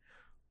daughter.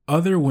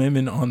 Other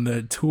women on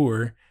the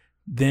tour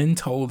then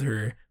told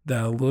her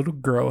that a little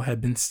girl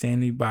had been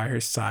standing by her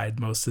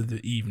side most of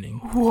the evening.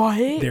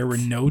 What? There were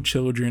no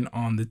children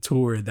on the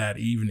tour that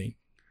evening.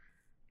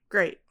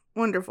 Great.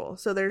 Wonderful.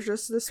 So there's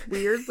just this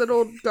weird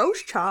little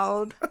ghost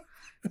child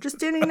just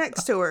standing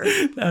next to her.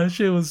 That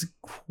shit was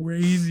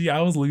crazy. I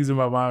was losing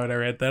my mind when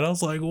I read that. I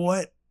was like,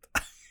 what?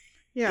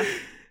 Yeah.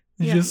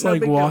 Just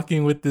like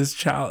walking with this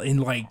child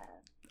and like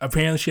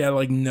apparently she had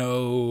like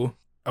no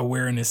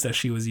awareness that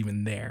she was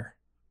even there.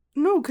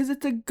 No, because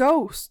it's a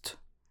ghost.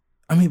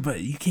 I mean,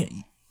 but you can't...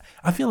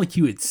 I feel like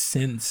you would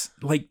sense...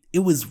 Like, it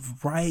was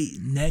right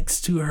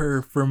next to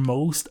her for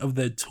most of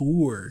the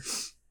tour.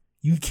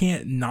 You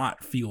can't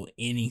not feel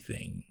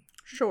anything.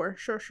 Sure.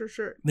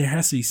 There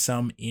has to be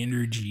some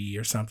energy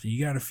or something.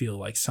 You got to feel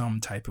like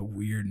some type of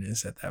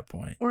weirdness at that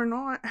point. Or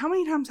not. How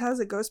many times has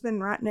a ghost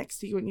been right next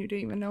to you and you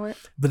didn't even know it?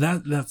 But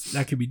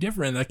that could be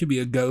different. That could be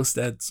a ghost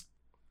that's...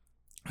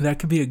 That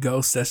could be a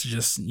ghost that's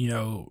just, you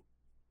know...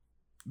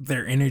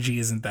 Their energy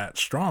isn't that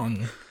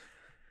strong.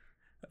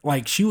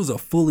 Like, she was a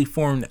fully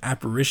formed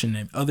apparition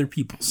and other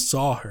people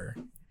saw her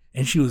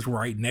and she was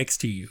right next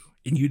to you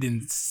and you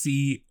didn't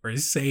see or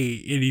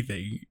say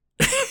anything.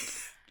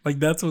 Like,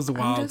 that's what's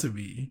wild to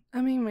me.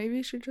 I mean,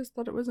 maybe she just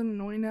thought it was an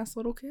annoying ass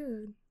little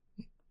kid.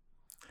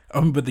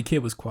 But the kid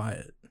was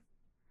quiet.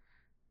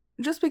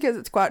 Just because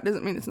it's quiet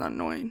doesn't mean it's not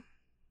annoying.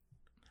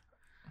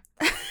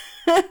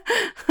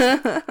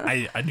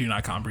 I do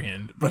not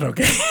comprehend, but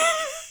okay.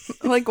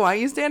 Like, why are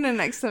you standing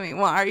next to me?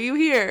 Why are you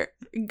here?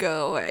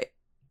 Go away.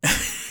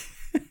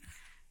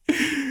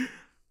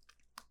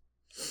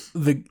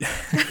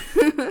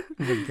 Oh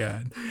my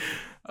God.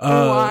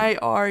 Why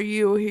are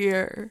you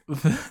here?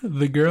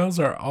 The girls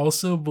are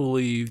also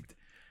believed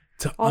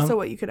to Also,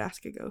 what you could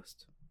ask a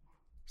ghost.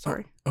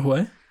 Sorry.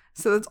 What?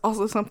 So that's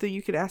also something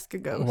you could ask a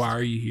ghost. Why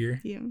are you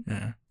here?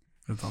 Yeah.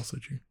 That's also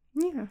true.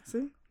 Yeah,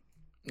 see?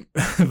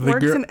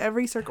 Works in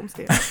every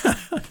circumstance.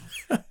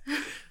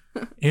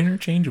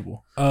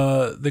 Interchangeable.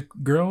 The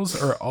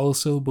girls are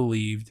also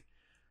believed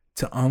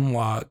to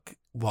unlock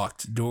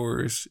locked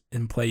doors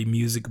and play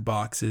music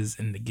boxes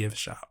in the gift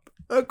shop.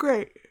 Oh,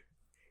 great.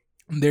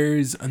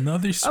 There's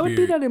another spirit. I would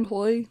be that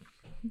employee.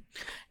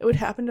 It would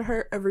happen to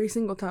her every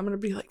single time, and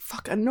I'd be like,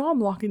 fuck, I know I'm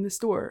locking this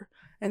door.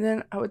 And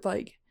then I would,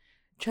 like,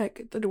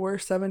 check the door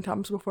 7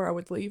 times before I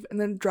would leave, and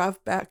then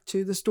drive back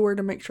to the store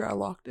to make sure I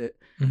locked it.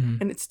 Mm-hmm.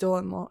 And it's still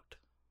unlocked.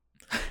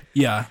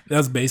 Yeah,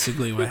 that's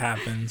basically what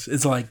happens.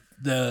 It's like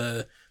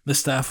the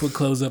staff would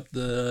close up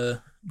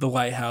the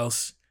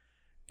lighthouse,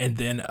 and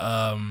then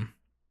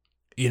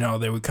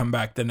they would come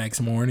back the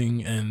next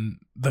morning, and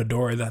the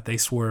door that they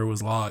swore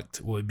was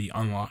locked would be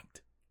unlocked.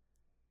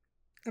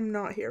 I'm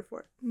not here for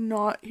it.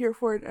 Not here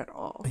for it at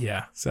all.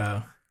 Yeah,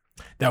 so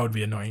that would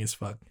be annoying as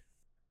fuck.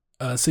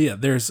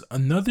 There's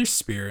another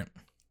spirit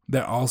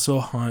that also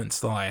haunts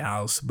the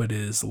lighthouse, but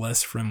is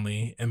less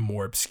friendly and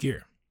more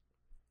obscure.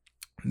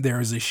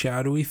 There is a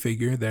shadowy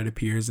figure that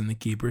appears in the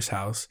keeper's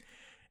house.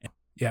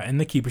 Yeah, in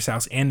the keeper's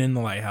house and in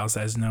the lighthouse,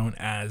 as known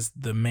as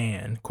the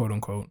man, quote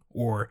unquote,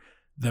 or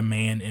the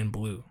man in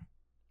blue,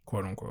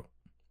 quote unquote.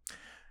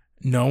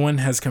 No one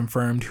has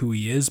confirmed who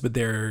he is, but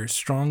there are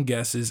strong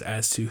guesses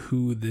as to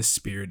who this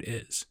spirit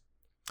is.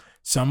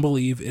 Some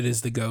believe it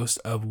is the ghost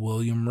of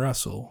William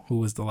Russell, who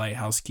was the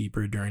lighthouse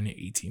keeper during the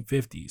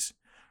 1850s.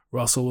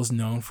 Russell was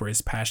known for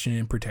his passionate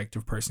and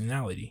protective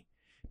personality.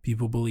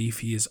 People believe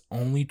he is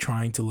only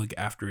trying to look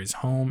after his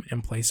home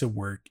and place of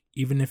work,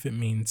 even if it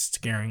means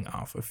scaring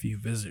off a few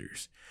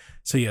visitors.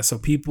 So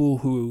people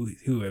who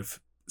have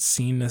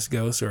seen this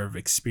ghost or have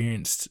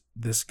experienced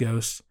this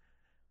ghost,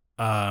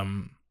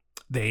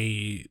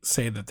 they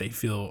say that they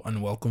feel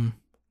unwelcome,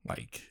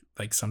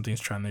 like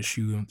something's trying to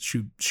shoo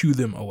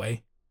them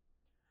away.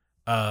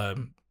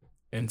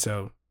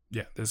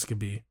 This could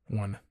be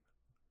one.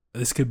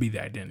 This could be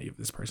the identity of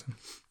this person.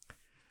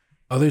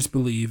 Others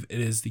believe it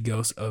is the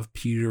ghost of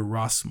Peter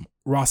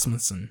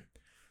Rasmussen,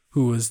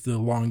 who was the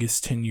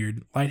longest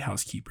tenured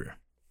lighthouse keeper.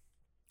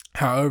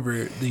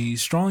 However, the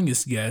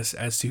strongest guess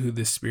as to who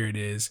this spirit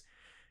is,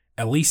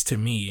 at least to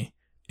me,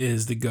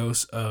 is the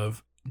ghost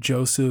of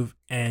Joseph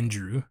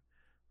Andrew,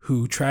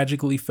 who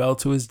tragically fell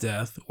to his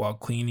death while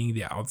cleaning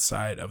the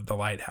outside of the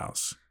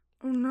lighthouse.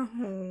 Oh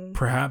no.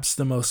 Perhaps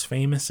the most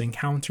famous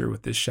encounter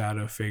with this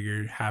shadow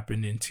figure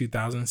happened in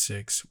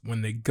 2006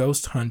 when the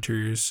Ghost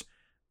Hunters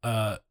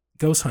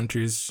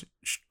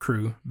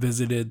crew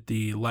visited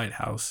the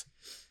lighthouse.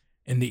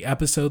 In the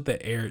episode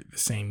that aired the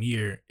same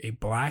year, a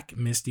black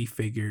misty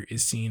figure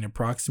is seen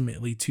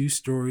approximately 2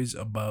 stories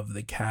above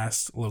the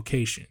cast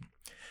location.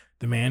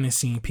 The man is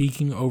seen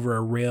peeking over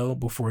a rail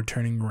before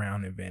turning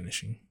around and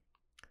vanishing.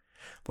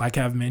 Like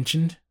I've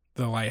mentioned,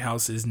 the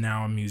lighthouse is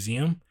now a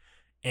museum,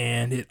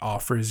 and it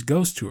offers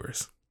ghost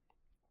tours.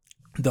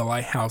 The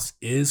lighthouse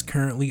is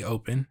currently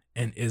open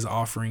and is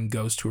offering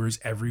ghost tours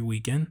every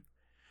weekend.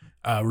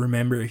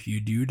 Remember, if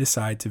you do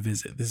decide to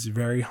visit this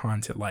very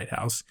haunted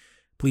lighthouse,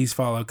 please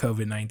follow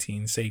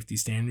COVID-19 safety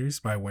standards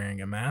by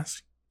wearing a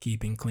mask,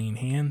 keeping clean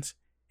hands,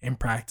 and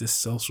practice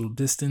social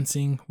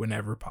distancing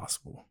whenever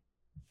possible.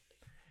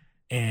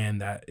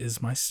 And that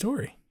is my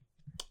story.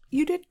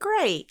 You did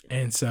great.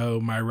 And so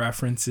my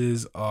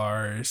references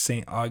are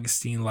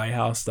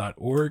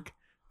StAugustineLighthouse.org,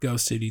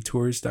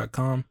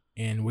 GhostCityTours.com,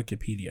 and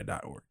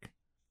Wikipedia.org.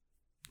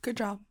 Good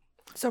job.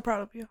 So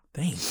proud of you.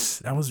 Thanks.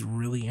 That was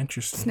really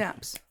interesting.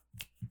 Snaps.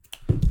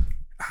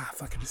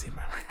 Fuck, I just hit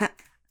my mic.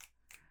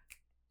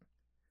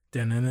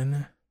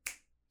 Da-na-na-na.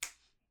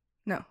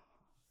 No.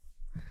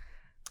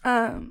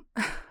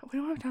 We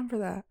don't have time for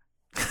that.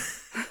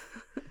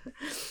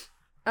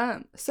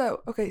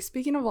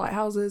 Speaking of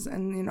lighthouses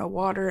and,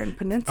 water and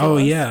peninsulas. Oh,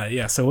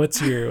 yeah. So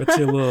what's your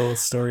little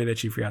story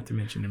that you forgot to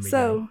mention to me?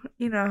 So,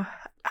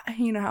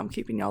 how I'm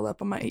keeping y'all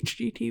up on my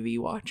HGTV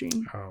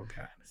watching. Oh,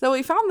 God. So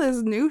we found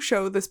this new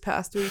show this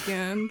past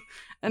weekend,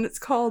 and it's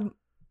called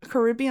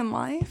Caribbean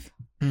Life.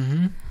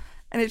 Mm-hmm.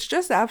 And it's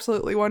just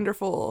absolutely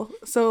wonderful.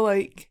 So,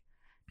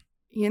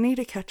 you need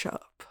to catch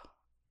up.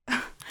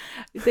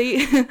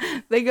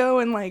 They go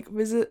and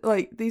visit,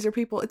 these are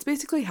people, it's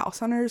basically House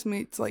Hunters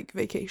meets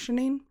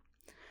vacationing,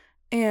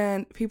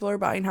 and people are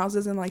buying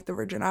houses in the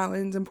Virgin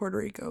Islands and Puerto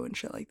Rico and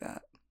shit like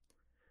that.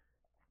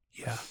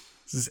 Yeah,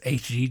 this is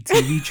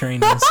HGTV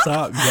train don't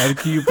stop. You gotta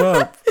keep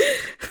up.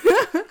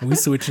 We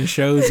switching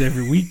shows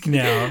every week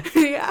now.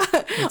 Yeah,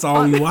 that's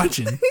all we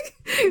watching.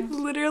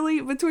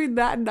 Literally, between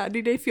that and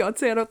 90 Day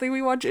Fiance, I don't think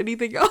we watch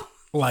anything else.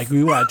 Like,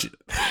 we watch,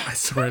 I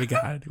swear to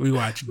God, we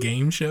watch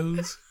game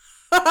shows.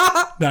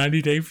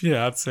 90 Day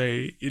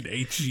Fiance in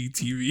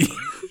HGTV.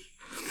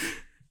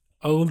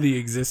 Oh, the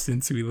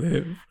existence we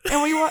live.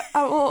 And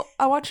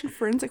I watch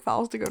Forensic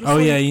Files to go to sleep. Oh,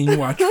 yeah, you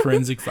watch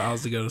Forensic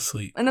Files to go to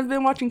sleep. And I've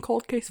been watching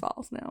Cold Case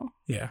Files now.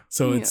 Yeah,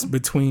 so it's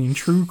between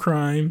true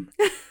crime,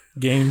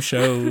 game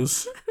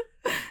shows,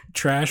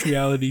 trash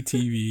reality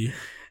TV,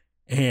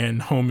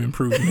 and home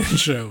improvement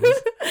shows.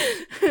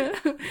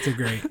 It's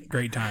a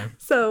great time.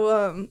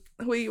 So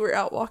we were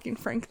out walking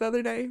Frank the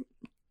other day,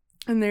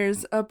 and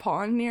there's a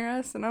pond near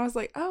us, and I was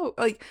like, oh,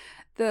 like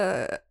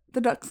the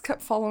ducks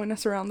kept following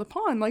us around the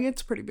pond. Like,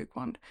 it's a pretty big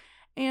pond.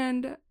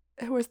 And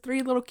there was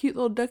 3 little cute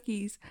little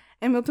duckies.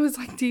 And Milton was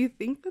like, do you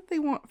think that they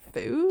want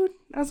food?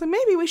 I was like,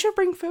 maybe we should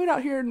bring food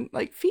out here and,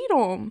 like, feed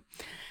them.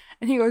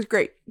 And he goes,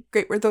 great.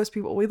 We're those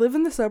people. We live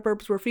in the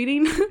suburbs. We're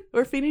feeding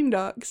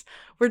ducks.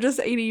 We're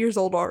just 80 years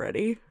old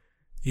already.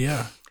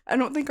 Yeah. I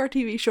don't think our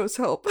TV shows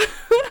help.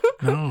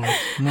 No.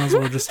 Might as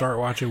well just start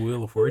watching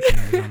Wheel of Fortune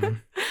or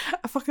something.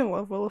 I fucking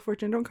love Wheel of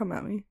Fortune. Don't come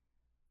at me.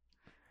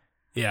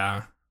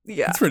 Yeah.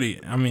 Yeah. It's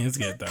pretty, I mean, it's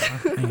good though. I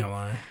ain't gonna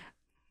lie.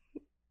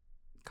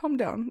 Calm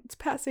down. It's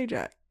Pat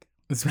Sajak.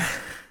 It's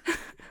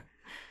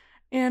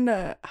And,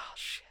 oh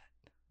shit.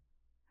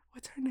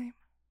 What's her name?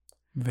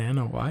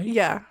 Vanna White?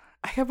 Yeah.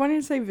 I kept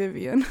wanting to say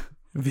Vivian.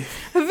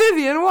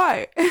 Vivian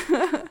White.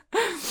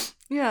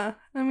 Yeah.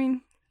 I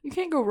mean, you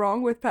can't go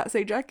wrong with Pat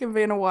Sajak and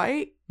Vanna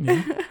White.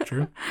 Yeah,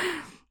 true.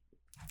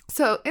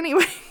 So,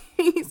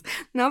 anyways,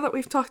 now that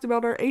we've talked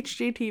about our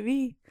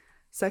HGTV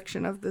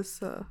section of this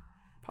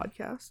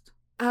podcast,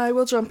 I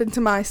will jump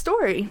into my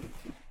story.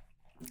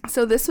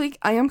 So this week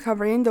I am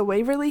covering the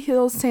Waverly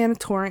Hills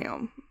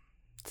Sanatorium.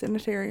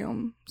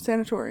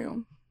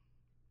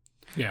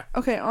 Yeah.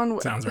 Okay,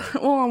 Sounds right.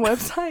 Well, on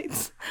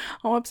websites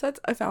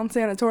I found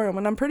sanatorium,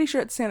 and I'm pretty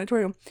sure it's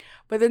sanatorium.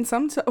 But then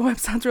some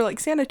websites were like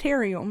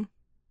sanitarium.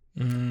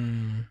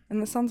 And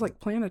this sounds like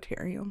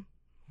planetarium.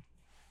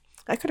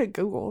 I could have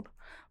Googled,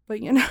 but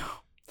you know.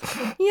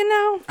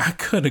 I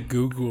could have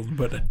Googled,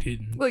 but I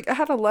didn't. Like, I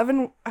had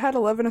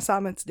 11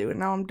 assignments due, and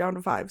now I'm down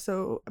to 5,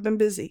 so I've been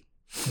busy.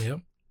 Yep.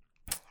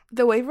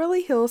 The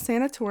Waverly Hills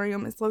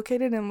Sanatorium is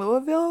located in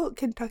Louisville,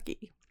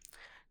 Kentucky.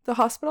 The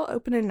hospital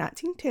opened in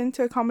 1910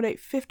 to accommodate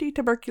 50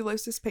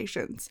 tuberculosis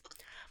patients.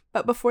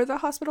 But before the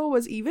hospital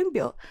was even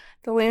built,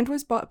 the land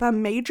was bought by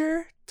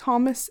Major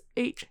Thomas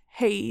H.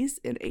 Hayes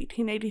in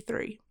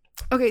 1883.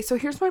 Okay, so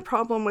here's my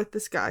problem with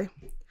this guy.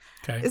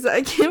 Okay. Is that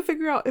I can't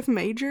figure out if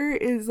Major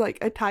is like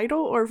a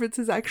title or if it's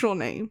his actual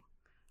name.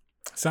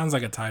 Sounds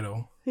like a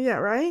title. Yeah,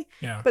 right?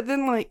 Yeah. But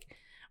then, like,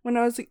 when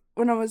I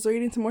was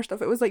reading some more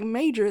stuff, it was like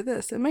Major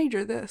this and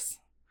Major this.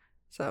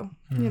 So,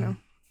 you know,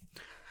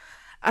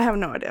 I have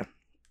no idea.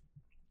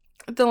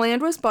 The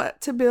land was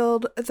bought to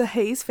build the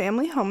Hayes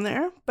family home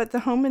there, but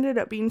the home ended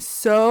up being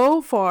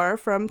so far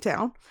from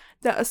town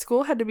that a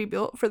school had to be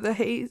built for the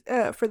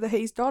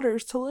Hayes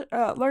daughters to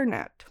learn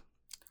at.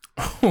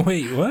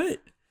 Wait, what?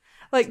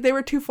 Like, they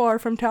were too far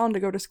from town to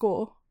go to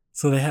school.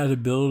 So they had to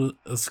build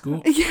a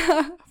school?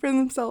 Yeah, for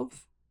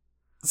themselves.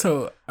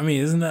 So, I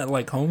mean, isn't that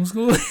like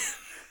homeschooling?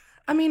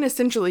 I mean,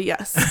 essentially,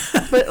 yes.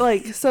 But,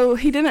 like, so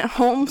he didn't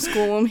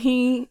homeschool them.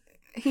 He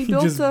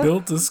built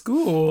a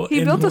school.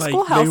 He built a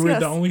schoolhouse, They were yes.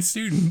 the only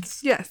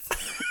students. Yes.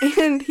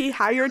 And he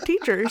hired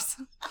teachers.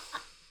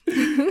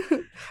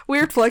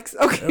 Weird flex.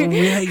 Okay.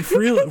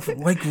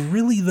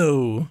 Really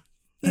though.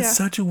 That's Yeah.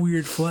 such a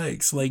weird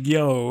flex. Like,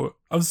 yo,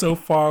 I'm so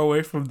far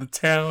away from the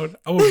town.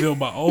 I will build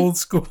my old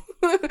school.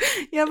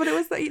 Yeah, but it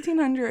was the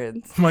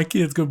 1800s. My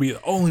kids gonna be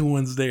the only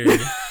ones there.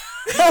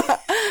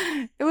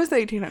 It was the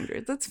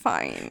 1800s. It's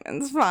fine.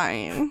 It's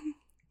fine.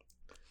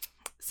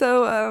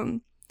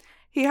 So,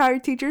 he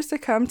hired teachers to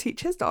come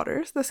teach his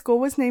daughters. The school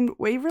was named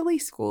Waverly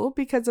School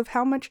because of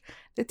how much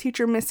the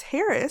teacher, Miss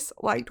Harris,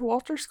 liked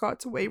Walter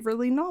Scott's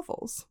Waverly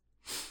novels.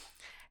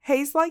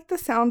 Hayes liked the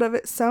sound of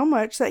it so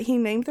much that he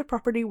named the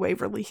property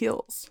Waverly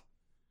Hills.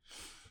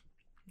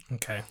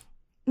 Okay.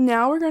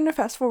 Now we're going to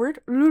fast forward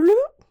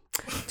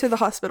to the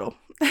hospital.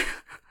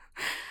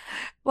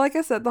 Like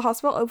I said, the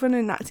hospital opened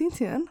in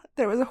 1910.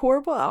 There was a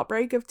horrible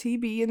outbreak of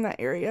TB in that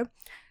area.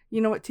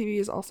 You know what TB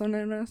is also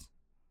known as?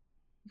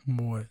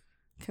 What?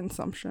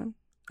 Consumption.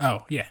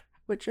 Oh, yeah.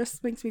 Which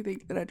just makes me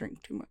think that I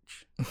drink too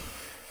much.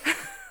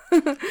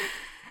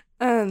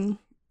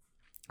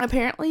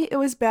 Apparently it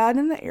was bad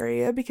in the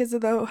area because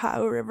of the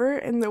Ohio River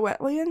and the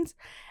wetlands,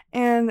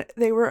 and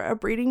they were a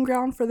breeding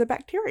ground for the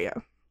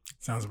bacteria.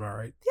 Sounds about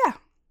right. Yeah.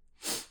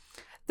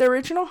 The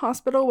original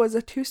hospital was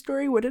a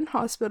 2-story wooden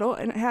hospital,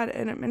 and it had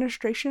an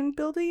administration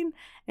building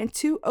and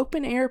 2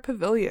 open-air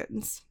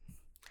pavilions.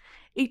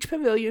 Each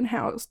pavilion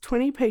housed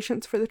 20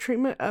 patients for the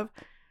treatment of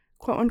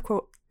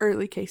quote-unquote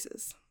early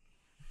cases.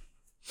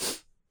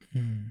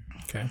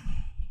 Okay.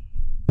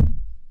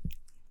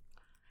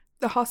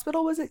 The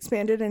hospital was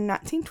expanded in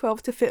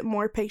 1912 to fit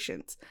more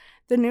patients.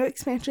 The new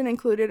expansion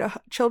included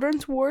a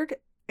children's ward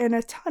and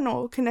a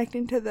tunnel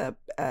connecting the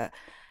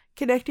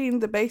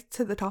base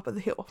to the top of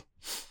the hill.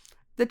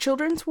 The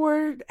children's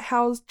ward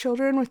housed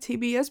children with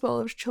TB as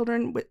well as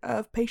children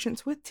of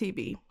patients with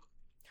TB.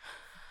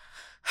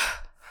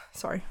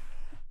 Sorry.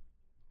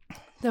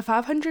 The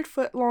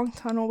 500-foot-long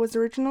tunnel was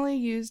originally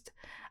used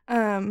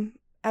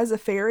as a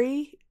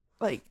ferry,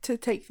 like to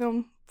take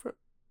them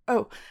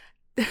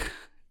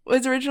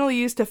was originally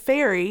used to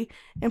ferry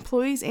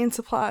employees and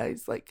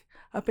supplies like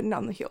up and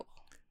down the hill.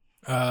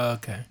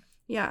 Okay.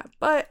 Yeah,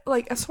 but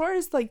like as far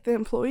as like the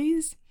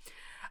employees,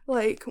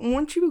 like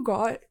once you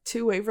got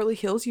to Waverly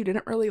Hills, you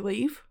didn't really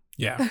leave.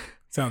 Yeah. It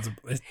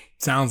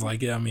sounds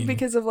like it. I mean,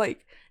 because of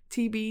like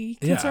TB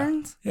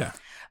concerns. Yeah.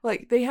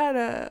 Like they had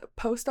a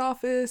post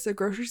office, a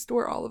grocery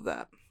store, all of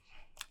that.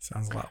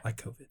 Sounds a lot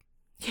like COVID.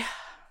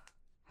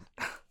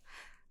 Yeah.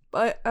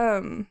 But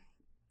in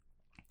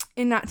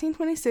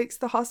 1926,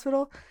 the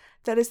hospital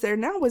that is there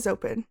now was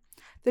open.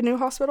 The new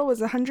hospital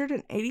was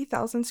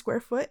 180,000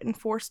 square foot and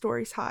 4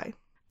 stories high.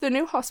 The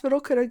new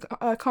hospital could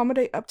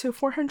accommodate up to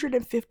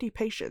 450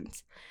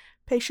 patients.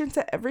 Patients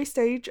at every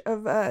stage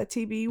of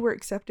TB were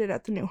accepted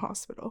at the new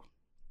hospital.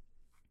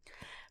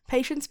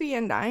 Patients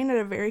began dying at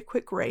a very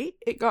quick rate.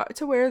 It got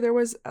to where there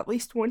was at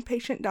least one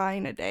patient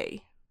dying a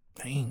day.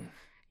 Dang.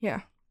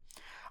 Yeah.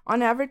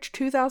 On average,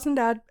 2,000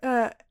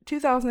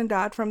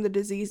 died from the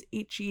disease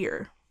each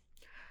year.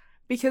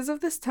 Because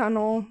of this, the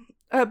tunnel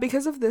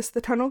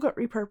got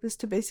repurposed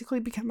to basically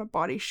become a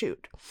body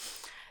chute.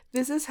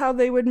 This is how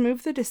they would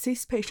move the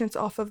deceased patients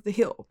off of the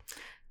hill.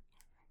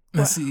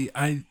 Now, see,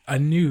 I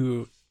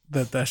knew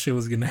that shit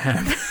was gonna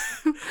happen.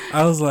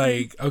 I was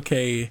like,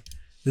 okay,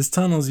 this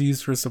tunnel's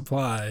used for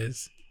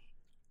supplies.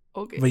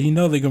 Okay. But you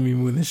know they're gonna be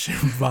moving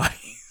shit with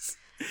bodies.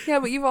 Yeah,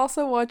 but you've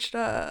also watched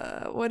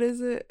what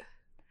is it?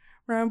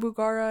 Ryan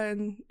Bugara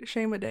and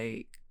Shane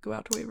Day go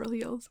out to Waverly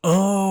Hills.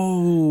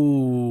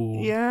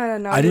 Oh. Yeah,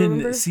 no, I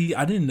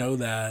didn't know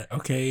that.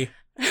 Okay.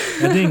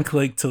 That didn't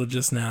click till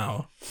just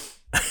now.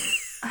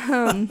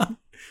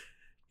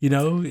 You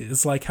know,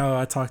 it's like how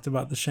I talked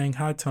about the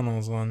Shanghai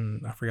tunnels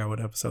on, I forgot what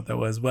episode that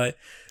was, but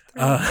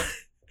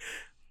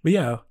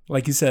yeah,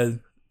 like you said,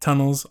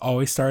 tunnels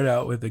always start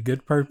out with a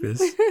good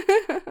purpose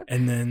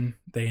and then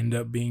they end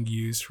up being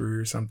used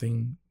for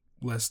something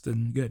less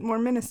than good. More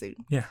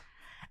menacing. Yeah.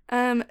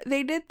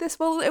 They did this,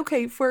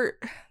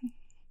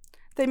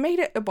 they made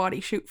it a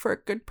body chute for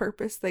a good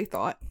purpose, they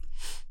thought.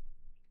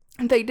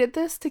 They did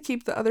this to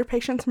keep the other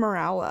patients'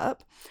 morale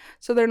up,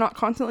 so they're not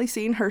constantly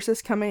seeing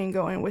hearses coming and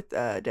going with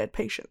dead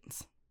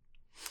patients.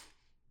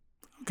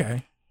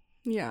 Okay.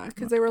 Yeah,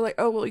 because they were like,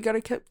 oh, well, you got to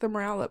keep the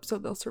morale up so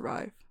they'll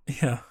survive.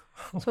 Yeah.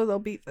 So they'll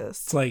beat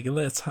this. It's like,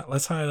 let's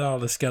hide all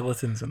the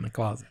skeletons in the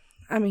closet.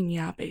 I mean,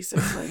 yeah,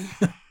 basically.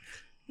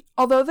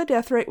 Although the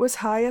death rate was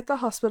high at the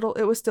hospital,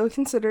 it was still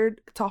considered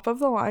top of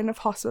the line of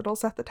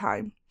hospitals at the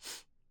time.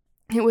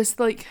 It was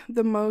like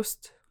the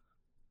most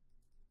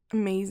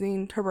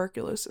amazing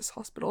tuberculosis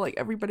hospital. Like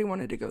everybody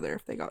wanted to go there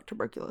if they got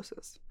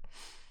tuberculosis.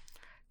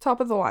 Top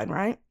of the line,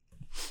 right?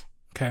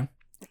 Okay.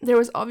 There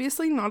was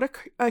obviously not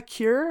a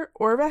cure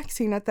or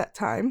vaccine at that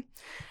time,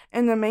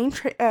 and the main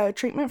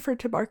treatment for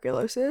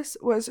tuberculosis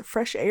was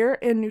fresh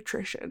air and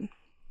nutrition.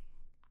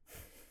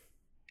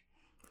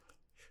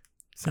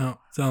 Sounds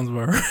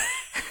about right.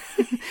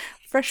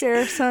 Fresh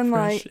air,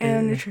 sunlight,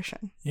 and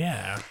nutrition.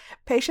 Yeah.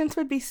 Patients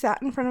would be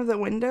sat in front of the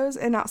windows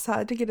and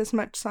outside to get as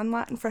much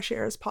sunlight and fresh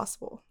air as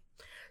possible.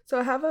 So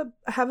I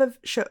have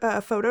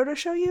a photo to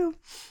show you,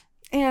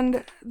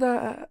 and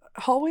the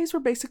hallways were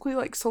basically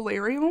like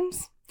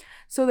solariums.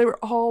 So they were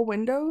all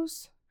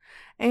windows,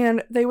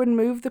 and they would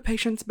move the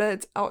patients'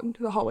 beds out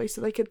into the hallway so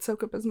they could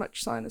soak up as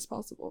much sun as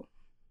possible.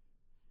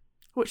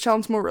 Which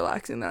sounds more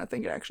relaxing than I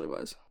think it actually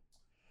was.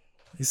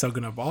 He's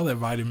soaking up all that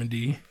vitamin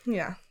D.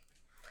 Yeah.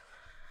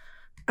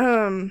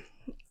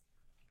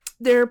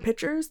 There are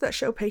pictures that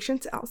show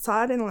patients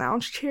outside in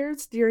lounge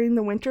chairs during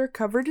the winter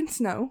covered in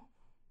snow.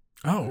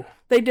 Oh.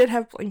 They did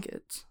have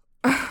blankets,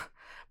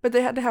 but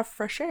they had to have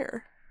fresh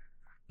air.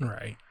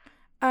 Right.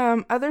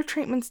 Other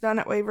treatments done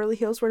at Waverly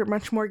Hills were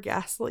much more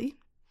ghastly.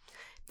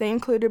 They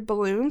included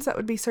balloons that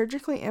would be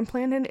surgically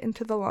implanted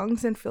into the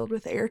lungs and filled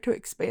with air to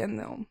expand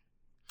them.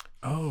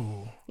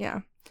 Oh.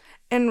 Yeah.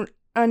 And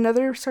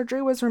another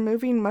surgery was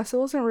removing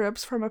muscles and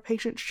ribs from a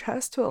patient's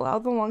chest to allow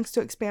the lungs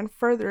to expand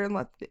further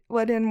and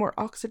let in more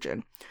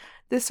oxygen.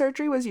 This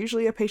surgery was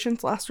usually a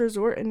patient's last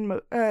resort, and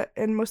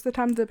most of the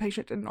time the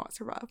patient did not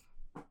survive.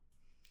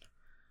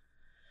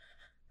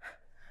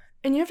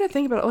 And you have to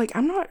think about it, like,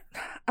 I'm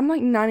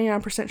like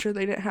 99% sure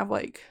they didn't have,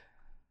 like,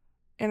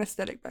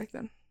 anesthetic back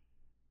then.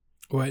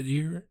 What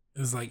year? It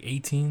was like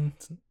 18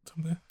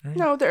 something, right?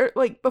 No, they're,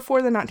 like,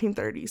 before the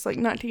 1930s, like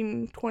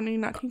 1920,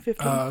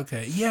 1950. Oh,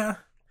 okay. Yeah.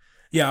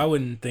 Yeah, I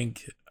wouldn't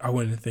think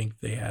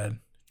they had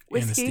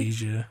Whiskey?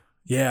 anesthesia.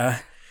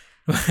 Yeah.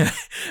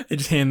 They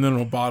just hand them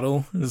a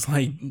bottle. It's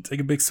like, take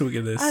a big swig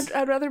of this.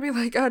 I'd rather be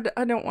like,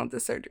 I don't want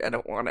this surgery. I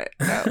don't want it.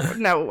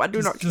 No, I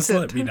do not consent. Just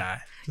let me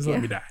die.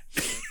 Let me die.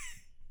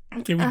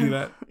 Can we do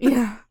that?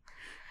 Yeah.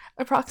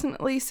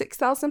 Approximately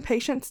 6,000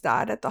 patients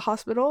died at the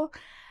hospital.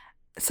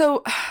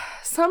 So,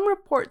 some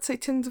reports say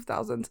tens of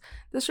thousands.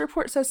 This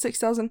report says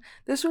 6,000.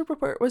 This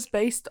report was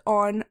based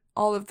on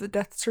all of the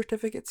death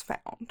certificates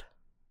found.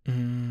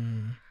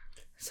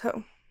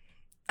 So,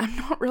 I'm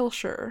not real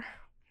sure.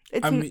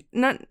 It's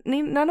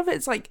none of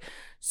it's like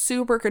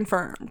super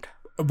confirmed.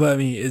 But I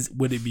mean,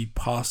 would it be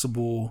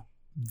possible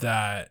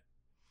that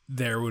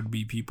there would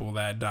be people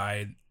that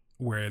died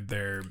where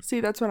they're...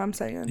 See, that's what I'm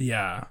saying.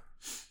 Yeah.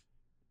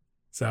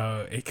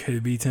 So it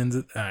could be tens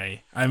of...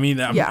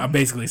 I'm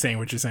basically saying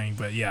what you're saying,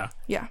 but yeah.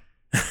 Yeah.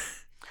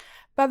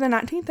 By the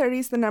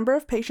 1930s, the number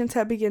of patients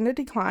had begun to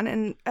decline,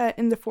 and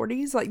in the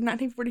 40s, like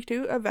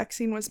 1942, a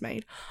vaccine was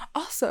made.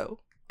 Also,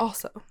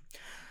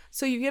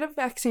 so you get a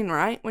vaccine,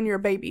 right, when you're a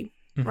baby,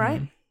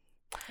 right?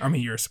 I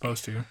mean, you're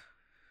supposed to.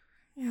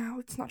 Yeah,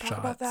 let's not talk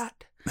about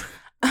that.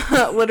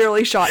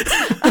 Literally shots.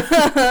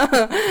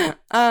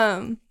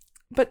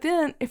 But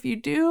then if you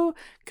do,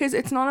 because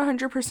it's not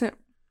 100%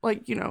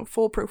 like,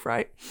 foolproof,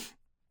 right?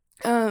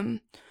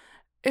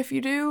 If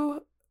you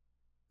do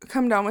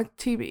come down with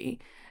TB,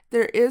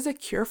 there is a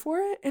cure for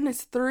it, and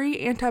it's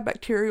 3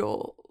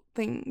 antibacterial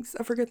things.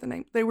 I forget the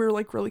name. They were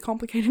like really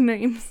complicated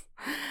names.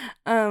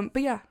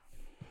 But yeah.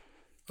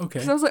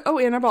 Okay. So I was like, oh,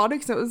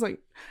 antibiotics. And it was like,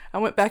 I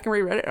went back and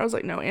reread it. I was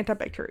like, no,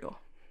 antibacterial.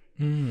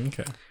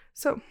 Okay.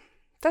 So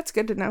that's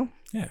good to know.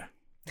 Yeah.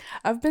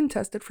 I've been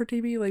tested for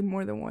TB like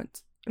more than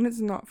once, and it's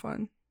not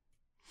fun.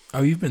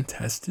 Oh, you've been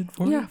tested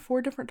for it? Yeah,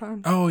 4 different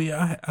times. Oh,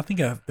 yeah. I think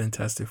I've been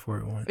tested for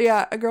it once.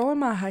 Yeah, a girl in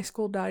my high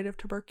school died of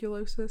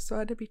tuberculosis, so I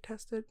had to be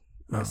tested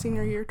my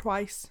senior year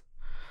twice.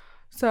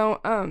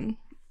 So,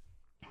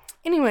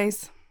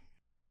 anyways,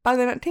 by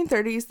the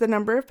 1930s, the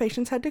number of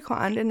patients had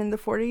declined, and in the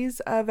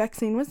 40s, a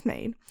vaccine was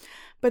made.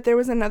 But there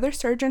was another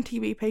surge in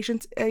TB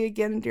patients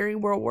again during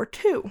World War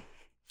II.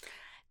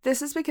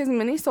 This is because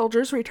many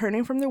soldiers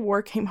returning from the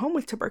war came home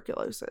with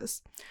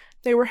tuberculosis.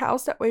 They were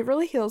housed at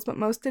Waverly Hills, but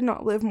most did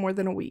not live more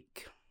than a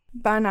week.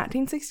 By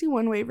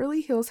 1961,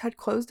 Waverly Hills had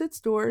closed its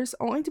doors,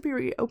 only to be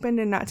reopened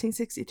in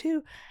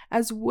 1962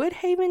 as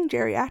Woodhaven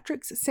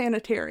Geriatrics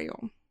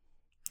Sanitarium.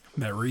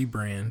 That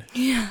rebrand.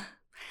 Yeah.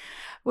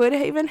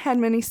 Woodhaven had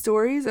many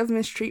stories of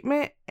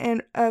mistreatment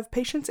and of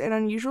patients and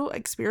unusual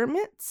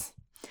experiments.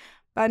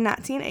 By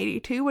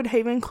 1982,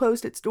 Woodhaven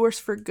closed its doors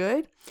for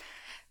good.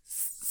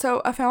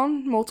 So I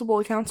found multiple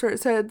accounts where it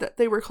said that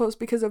they were closed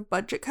because of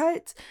budget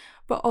cuts,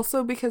 but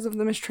also because of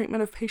the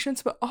mistreatment of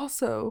patients. But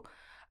also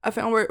I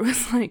found where it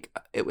was like,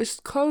 it was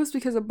closed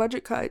because of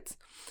budget cuts,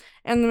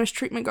 and the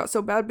mistreatment got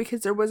so bad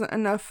because there wasn't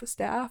enough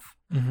staff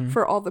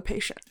for all the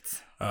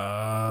patients.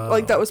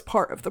 Like that was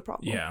part of the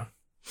problem. Yeah.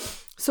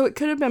 So it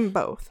could have been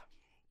both.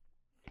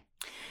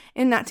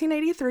 In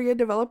 1983, a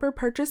developer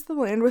purchased the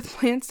land with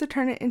plans to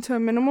turn it into a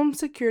minimum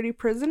security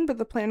prison, but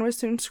the plan was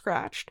soon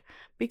scratched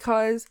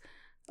because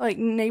like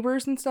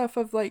neighbors and stuff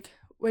of like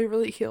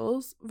Waverly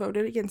Hills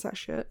voted against that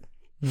shit.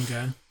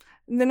 Okay.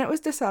 And then it was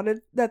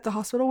decided that the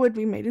hospital would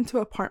be made into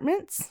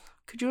apartments.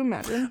 Could you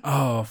imagine?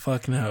 Oh,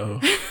 fuck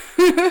no.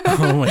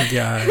 Oh my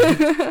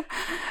God.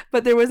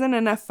 But there wasn't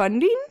enough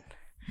funding.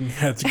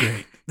 That's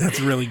great.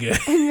 That's really good.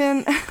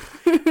 And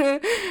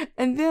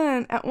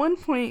then at one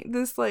point,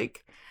 this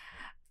like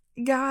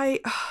guy,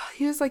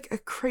 he was like a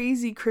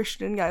crazy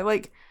Christian guy,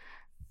 like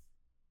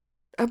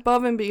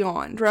above and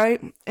beyond, right?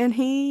 And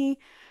he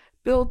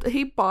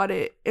bought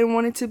it and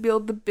wanted to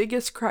build the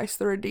biggest Christ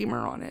the Redeemer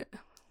on it.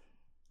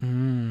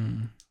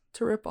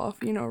 To rip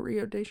off,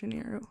 Rio de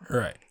Janeiro.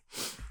 Right.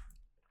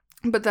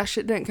 But that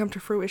shit didn't come to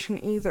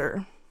fruition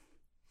either.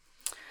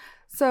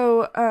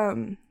 So,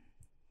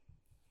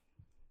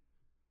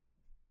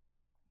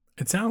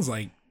 it sounds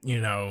like,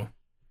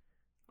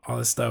 all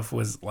this stuff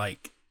was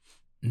like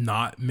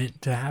not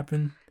meant to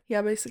happen.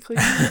 Yeah, basically.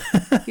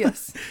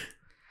 Yes.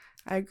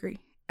 I agree.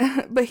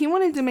 But he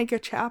wanted to make a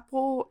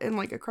chapel and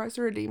like a Christ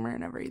the Redeemer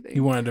and everything. He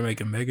wanted to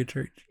make a mega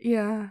church.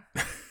 Yeah.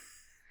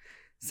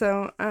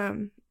 So,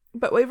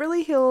 but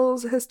Waverly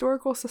Hills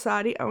Historical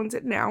Society owns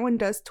it now and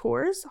does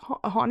tours,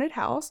 a haunted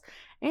house,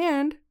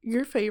 and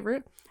your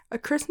favorite, a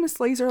Christmas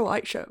laser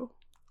light show.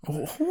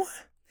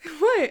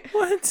 What?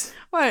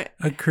 What?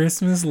 A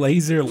Christmas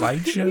laser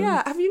light show?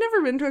 Yeah. Have you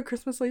never been to a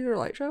Christmas laser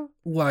light show?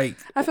 Like,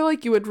 I feel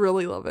like you would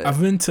really love it.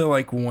 I've been to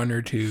like one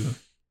or two.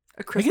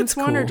 A Christmas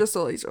one or just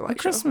a laser light show? A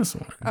Christmas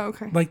one. Oh,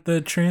 okay. Like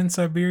the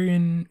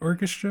Trans-Siberian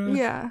Orchestra?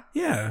 Yeah.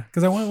 Yeah.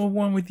 Because I went with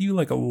one with you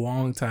like a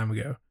long time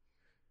ago.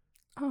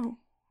 Oh.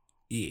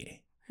 Yeah.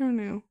 Who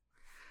knew?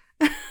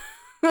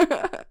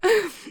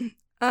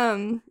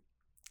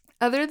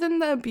 Other than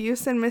the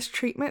abuse and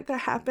mistreatment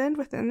that happened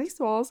within these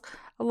walls,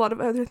 a lot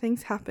of other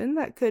things happened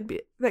that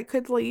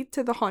could lead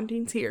to the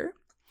hauntings here.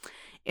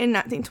 In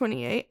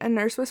 1928, a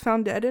nurse was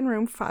found dead in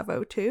room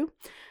 502.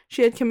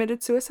 She had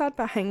committed suicide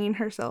by hanging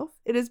herself.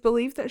 It is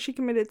believed that she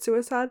committed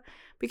suicide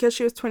because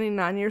she was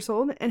 29 years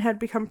old and had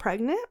become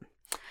pregnant,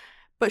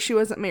 but she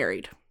wasn't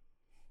married.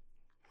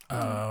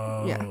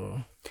 Oh. Yeah.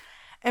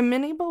 And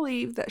many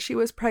believe that she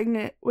was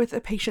pregnant with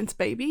a patient's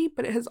baby,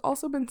 but it has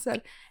also been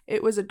said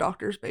it was a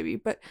doctor's baby.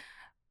 But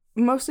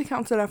most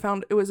accounts that I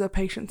found, it was a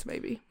patient's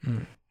baby.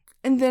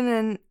 And then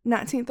in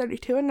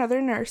 1932,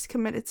 another nurse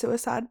committed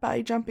suicide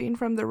by jumping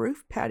from the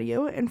roof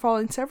patio and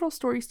falling several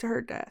stories to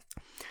her death.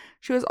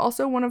 She was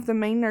also one of the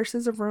main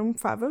nurses of room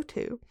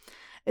 502.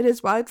 It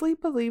is widely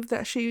believed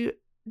that she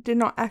did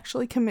not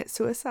actually commit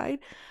suicide,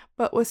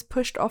 but was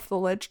pushed off the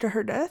ledge to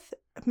her death,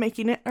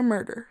 making it a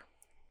murder.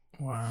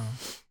 Wow.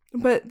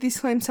 But these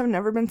claims have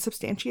never been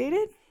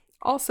substantiated.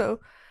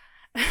 Also,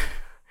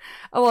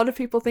 a lot of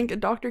people think a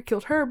doctor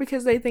killed her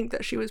because they think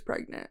that she was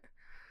pregnant.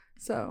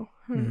 So,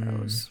 who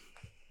knows?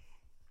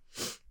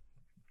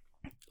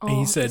 And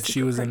you said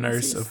she was a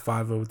nurse of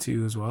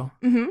 502 as well?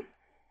 Mm-hmm.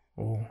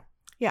 Oh.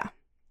 Yeah.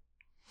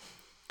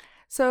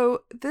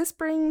 So, this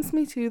brings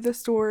me to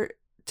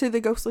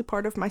the ghostly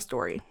part of my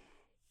story.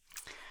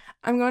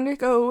 I'm going to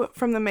go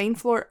from the main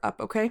floor up,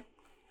 okay?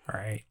 All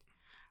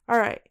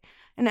right.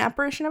 An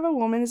apparition of a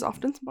woman is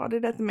often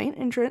spotted at the main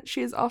entrance.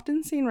 She is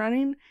often seen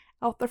running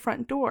out the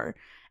front door,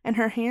 and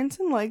her hands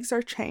and legs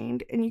are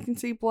chained, and you can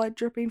see blood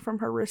dripping from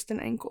her wrists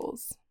and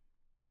ankles.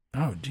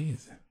 Oh,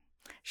 jeez.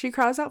 She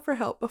cries out for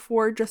help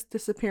before just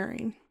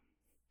disappearing.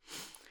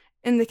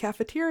 In the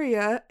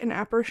cafeteria, an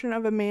apparition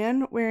of a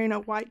man wearing a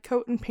white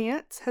coat and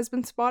pants has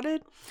been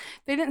spotted.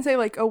 They didn't say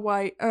like a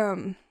white,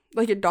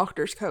 like a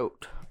doctor's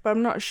coat, but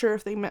I'm not sure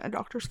if they meant a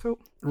doctor's coat.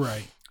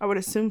 Right. I would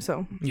assume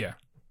so. Yeah.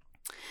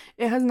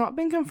 It has not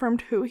been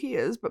confirmed who he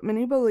is, but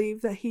many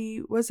believe that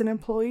he was an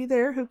employee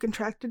there who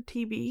contracted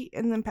TB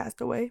and then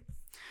passed away.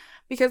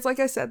 Because like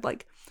I said,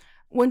 like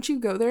once you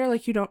go there,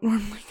 like you don't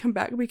normally come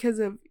back because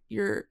of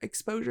your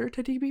exposure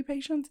to TB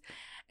patients.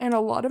 And a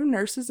lot of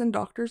nurses and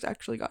doctors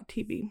actually got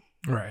TB.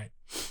 Right.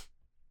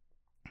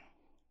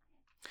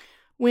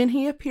 When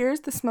he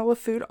appears, the smell of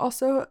food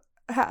also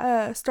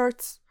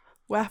starts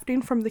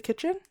wafting from the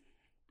kitchen.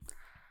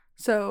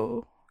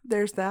 So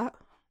there's that.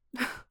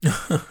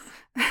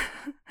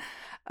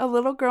 A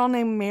little girl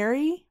named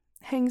Mary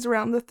hangs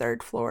around the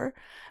 3rd floor.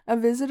 A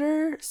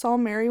visitor saw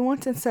Mary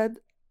once and said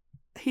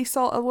he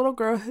saw a little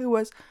girl who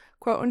was,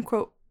 quote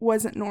unquote,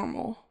 wasn't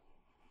normal.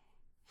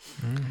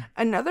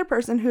 Another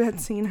person who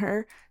had seen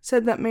her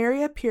said that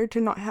Mary appeared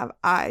to not have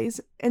eyes,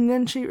 and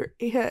then she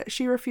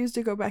refused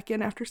to go back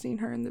in after seeing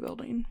her in the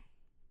building.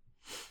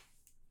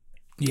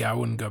 Yeah, I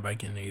wouldn't go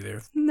back in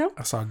either. No.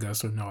 I saw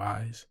ghosts with no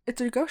eyes.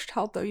 It's a ghost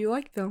child, though. You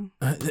like them.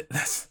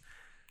 That's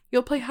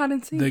You'll play hide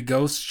and seek. the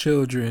ghost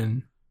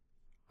children.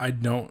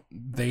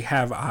 They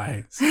have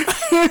eyes.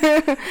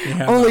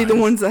 Only the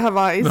ones that have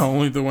eyes. No,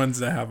 only the ones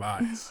that have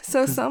eyes.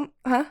 So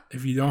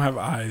if you don't have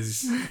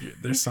eyes,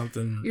 there's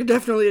something. You're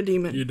definitely a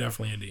demon. You're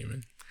definitely a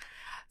demon.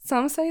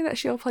 Some say that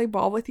she'll play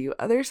ball with you.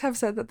 Others have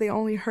said that they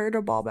only heard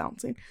a ball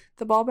bouncing.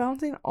 The ball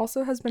bouncing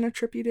also has been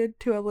attributed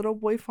to a little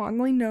boy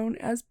fondly known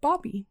as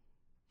Bobby.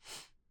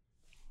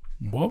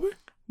 Bobby?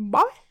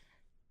 Bobby?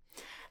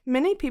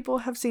 Many people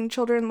have seen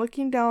children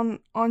looking down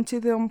onto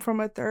them from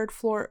a 3rd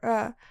floor,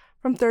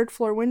 from 3rd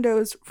floor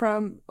windows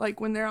from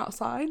like when they're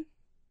outside.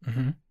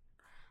 Mm-hmm.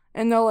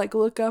 And they'll like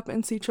look up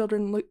and see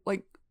children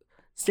like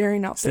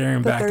staring out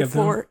the back 3rd at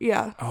floor. Them?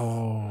 Yeah.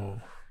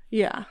 Oh.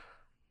 Yeah.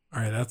 All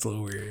right, that's a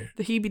little weird.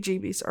 The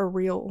heebie-jeebies are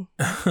real.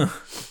 The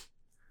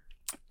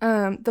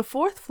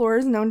 4th floor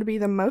is known to be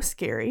the most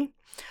scary.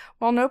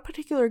 While no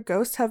particular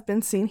ghosts have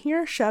been seen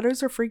here,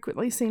 shadows are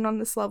frequently seen on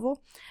this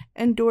level,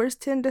 and doors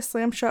tend to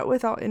slam shut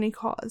without any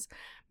cause.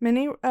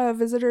 Many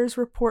visitors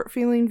report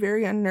feeling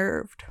very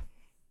unnerved.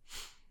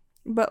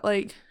 But,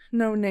 like,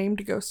 no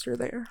named ghosts are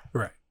there.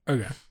 Right.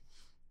 Okay.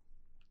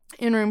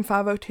 In room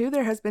 502,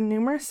 there has been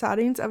numerous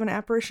sightings of an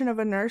apparition of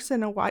a nurse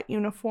in a white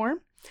uniform.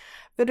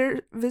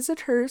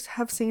 Visitors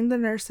have seen the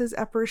nurse's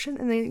apparition,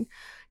 and they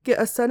get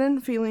a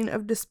sudden feeling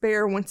of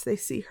despair once they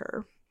see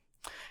her.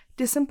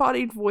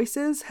 Disembodied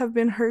voices have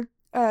been heard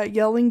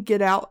yelling,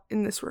 "Get out,"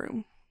 in this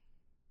room.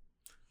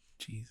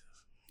 Jesus.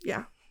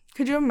 Yeah.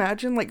 Could you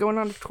imagine, like, going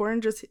on a tour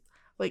and just,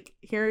 like,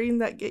 hearing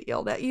that get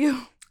yelled at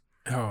you?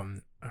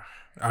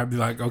 I'd be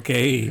like,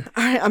 okay.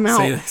 All right, I'm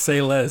out.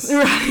 Say less.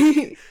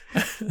 Right.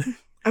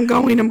 I'm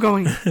going.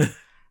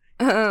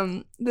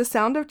 The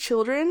sound of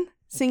children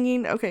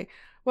singing. Okay,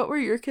 what were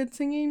your kids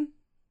singing?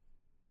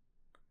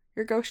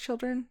 Your ghost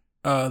children?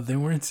 They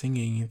weren't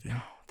singing anything.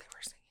 No, they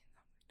were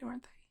singing,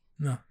 weren't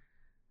they? No.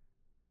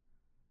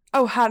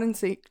 Oh, hide and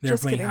seek. They were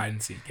Just playing kidding. hide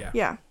and seek, yeah.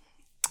 Yeah.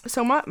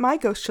 So my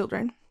ghost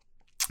children,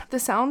 the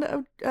sound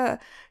of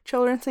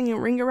children singing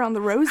 "Ring Around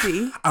the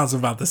Rosie" I was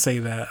about to say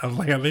that. I'm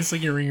like, are they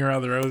singing "Ring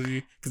Around the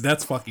Rosie"? Because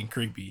that's fucking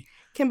creepy.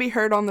 can be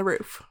heard on the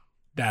roof.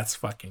 That's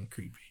fucking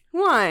creepy.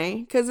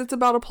 Why? Because it's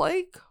about a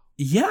plague?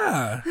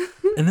 Yeah.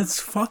 And it's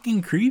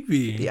fucking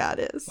creepy. Yeah,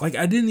 it is. Like,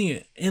 I didn't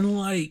even... And,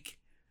 like,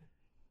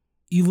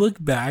 you look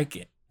back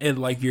at,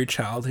 like, your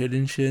childhood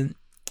and shit,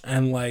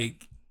 and,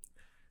 like,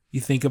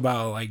 you think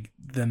about, like,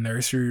 the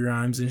nursery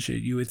rhymes and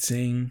shit you would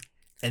sing,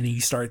 and then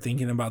you start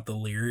thinking about the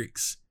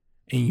lyrics,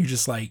 and you're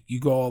just, like, you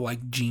go all,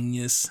 like,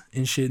 genius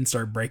and shit and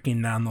start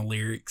breaking down the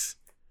lyrics,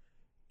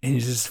 and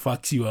it just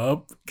fucks you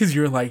up, because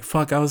you're like,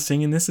 fuck, I was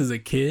singing this as a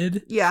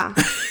kid? Yeah.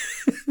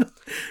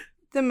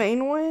 The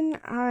main one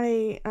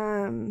I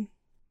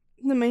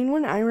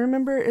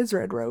remember is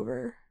Red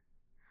Rover.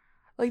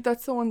 Like,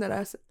 that's the one that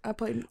I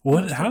played.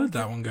 What? How did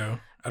that one go?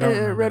 I don't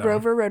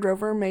remember Red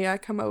Rover, may I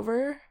come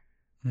over?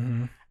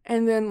 Mm-hmm.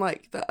 And then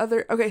like the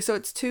other, okay, so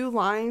it's two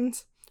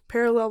lines,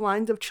 parallel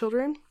lines of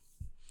children.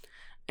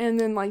 And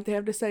then like they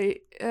have to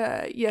say,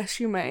 yes,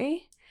 you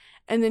may.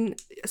 And then,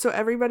 so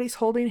everybody's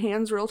holding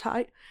hands real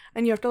tight,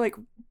 and you have to like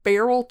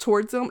barrel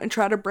towards them and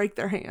try to break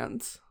their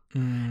hands.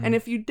 And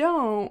if you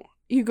don't,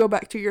 you go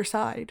back to your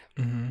side.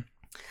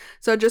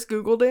 So I just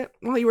Googled it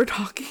while you were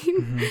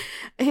talking.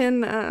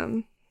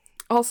 And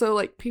also,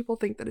 like, people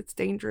think that it's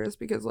dangerous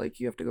because, like,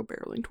 you have to go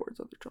barreling towards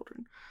other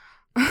children.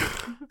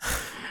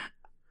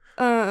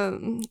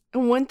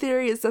 One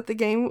theory is that the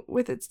game,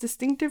 with its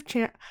distinctive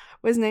chant,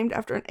 was named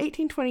after an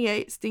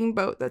 1828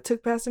 steamboat that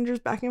took passengers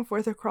back and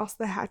forth across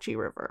the Hatchie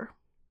River.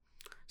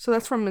 So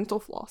that's from Mental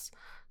Floss.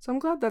 So I'm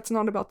glad that's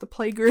not about the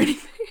plague or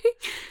anything.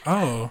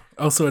 Oh,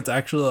 so it's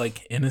actually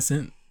like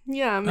innocent.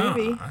 Yeah,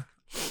 maybe.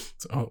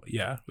 So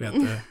yeah, we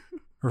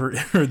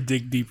have to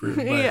dig deeper.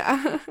 But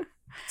yeah,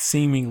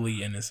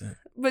 seemingly innocent.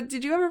 But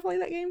did you ever play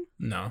that game?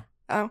 No.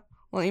 Oh,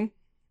 lame.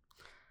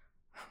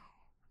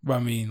 But I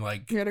mean,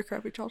 like, You had a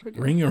crappy childhood.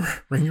 Ring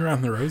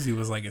Around the Rosie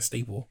was like a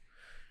staple,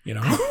 you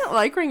know? I didn't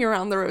like Ring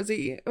Around the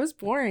Rosie. It was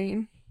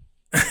boring.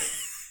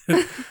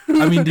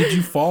 I mean, did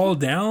you fall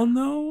down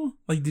though?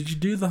 Like, did you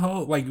do the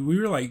whole, like, we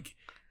were like,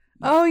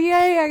 oh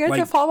yay, I got like,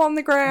 to fall on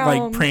the ground.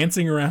 like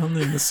prancing around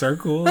in the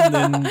circle, and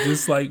then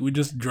just like we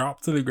just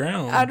dropped to the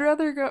ground. I'd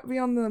rather be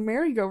on the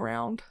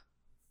merry-go-round.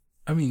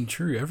 I mean,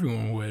 true,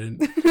 everyone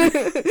would.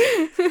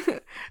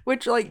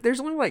 Which, like, there's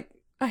only like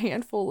a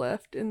handful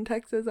left in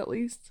Texas at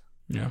least.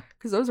 Yeah.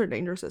 Because those are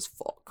dangerous as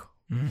fuck.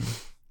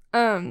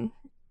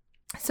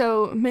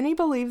 So many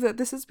believe that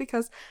this is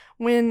because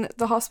when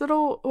the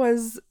hospital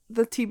was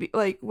the TB,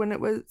 like when it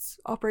was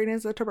operating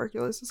as a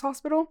tuberculosis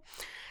hospital,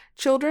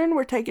 children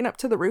were taken up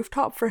to the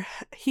rooftop for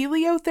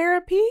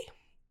heliotherapy,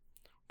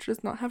 which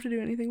does not have to do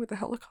anything with the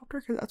helicopter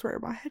because that's where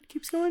my head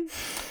keeps going.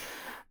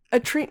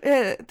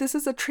 This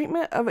is a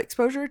treatment of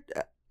exposure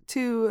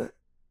to,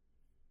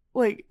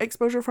 like,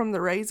 exposure from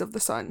the rays of the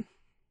sun.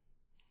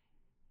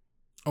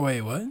 Oh,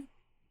 wait, what?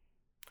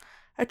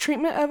 A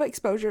treatment of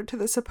exposure to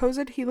the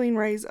supposed healing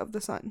rays of the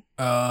sun.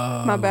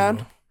 Oh. My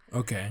bad.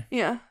 Okay.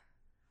 Yeah.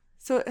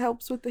 So it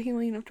helps with the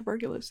healing of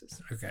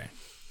tuberculosis. Okay.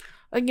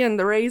 Again,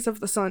 the rays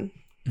of the sun.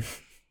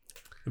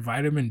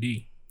 Vitamin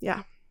D.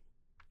 Yeah.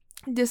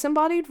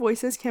 Disembodied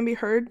voices can be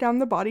heard down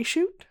the body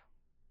chute.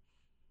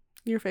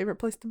 Your favorite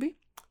place to be?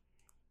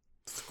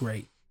 It's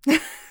great.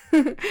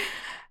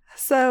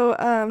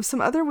 So,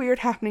 some other weird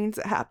happenings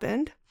that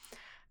happened.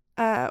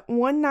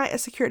 One night, a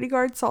security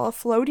guard saw a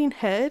floating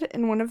head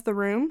in one of the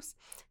rooms.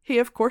 He,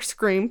 of course,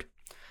 screamed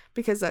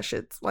because that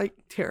shit's,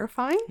 like,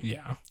 terrifying.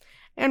 Yeah.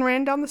 And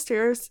ran down the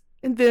stairs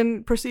and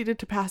then proceeded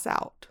to pass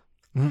out.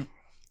 Mm-hmm.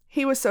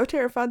 He was so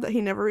terrified that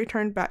he never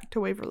returned back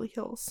to Waverly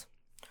Hills,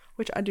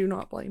 which I do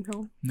not blame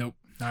him. Nope,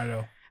 not at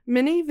all.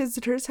 Many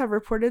visitors have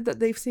reported that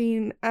they've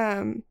seen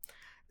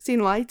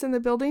lights in the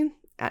building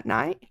at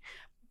night.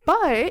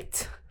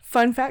 But,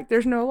 fun fact,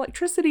 there's no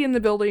electricity in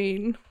the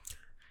building.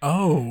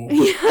 Oh.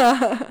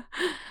 Yeah.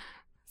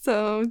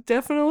 So,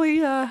 definitely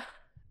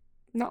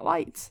not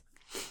lights.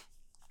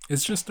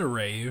 It's just a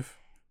rave.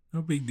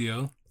 No big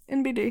deal.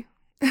 NBD.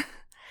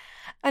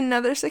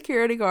 Another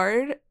security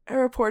guard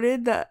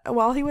reported that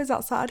while he was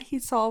outside, he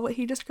saw what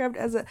he described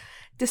as a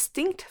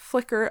distinct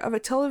flicker of a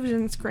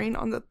television screen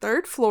on the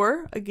third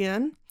floor.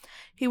 Again,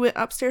 he went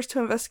upstairs to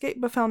investigate,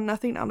 but found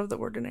nothing out of the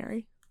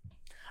ordinary.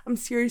 I'm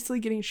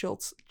seriously getting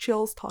chills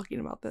talking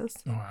about this.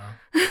 Oh, wow.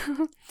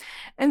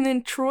 And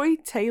then Troy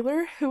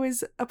Taylor, who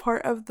is a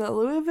part of the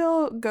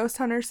Louisville Ghost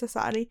Hunter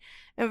Society,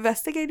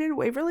 investigated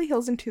Waverly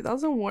Hills in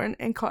 2001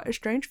 and caught a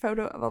strange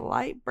photo of a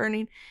light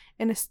burning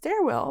in a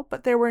stairwell,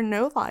 but there were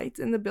no lights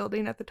in the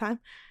building at the time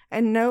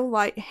and no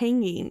light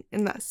hanging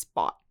in that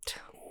spot.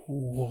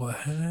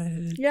 What?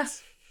 Yeah.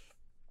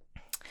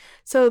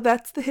 So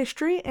that's the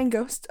history and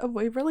ghosts of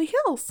Waverly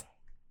Hills.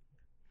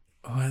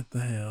 What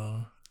the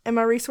hell? And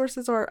my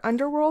resources are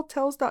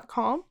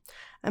underworldtales.com,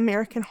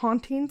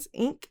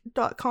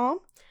 americanhauntingsinc.com,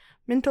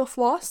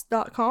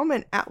 mentalfloss.com,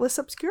 and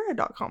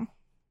atlasobscura.com.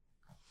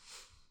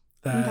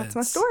 That's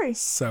my story.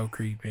 So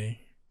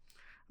creepy.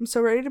 I'm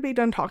so ready to be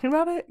done talking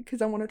about it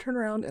because I want to turn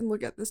around and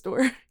look at this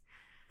door.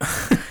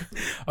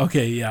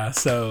 Okay, yeah.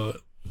 So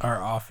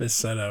our office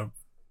setup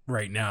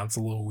right now, it's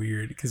a little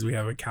weird because we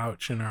have a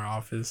couch in our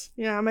office.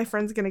 Yeah, my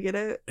friend's going to get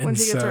it when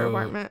he gets her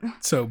apartment.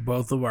 So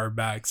both of our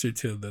backs are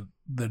to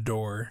the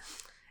door.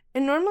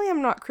 And normally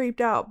I'm not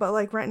creeped out, but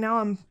like right now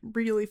I'm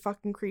really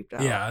fucking creeped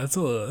out. Yeah,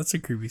 that's a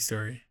creepy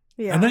story.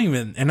 Yeah. I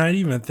didn't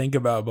even think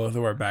about both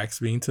of our backs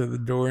being to the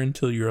door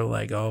until you were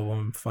like, "Oh,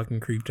 I'm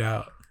fucking creeped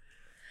out."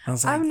 I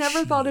was like, I've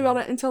never thought about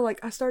it until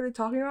like I started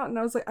talking about it, and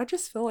I was like, I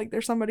just feel like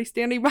there's somebody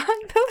standing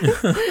behind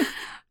us.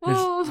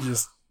 Oh.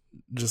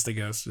 Just a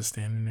ghost just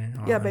standing there.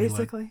 Yeah,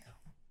 basically.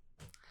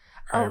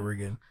 All right, we're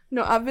good.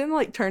 No, I've been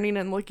like turning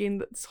and looking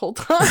this whole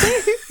time.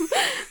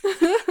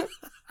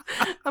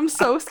 I'm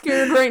so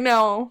scared right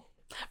now.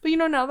 But you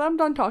know, now that I'm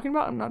done talking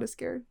about it, I'm not as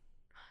scared.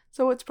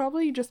 So it's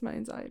probably just my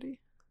anxiety.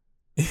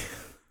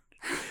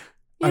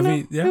 I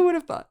mean, yeah. Who would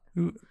have thought?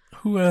 Who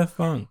would have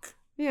thunk?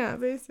 Yeah,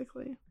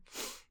 basically.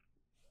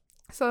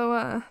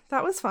 So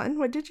that was fun.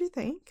 What did you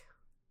think?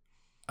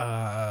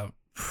 Uh,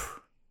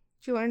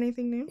 Did you learn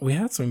anything new? we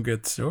had some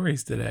good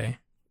stories today.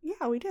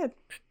 Yeah, we did.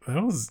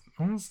 That was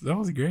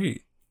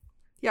great.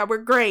 Yeah, we're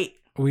great.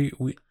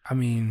 I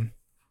mean,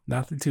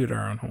 not to toot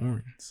our own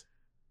horns,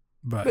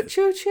 But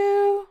choo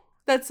choo.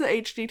 That's the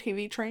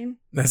HGTV train.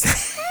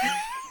 that's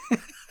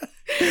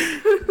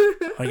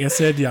like I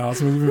said, y'all,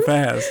 it's moving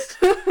fast.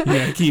 You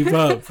gotta keep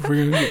up.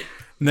 We're gonna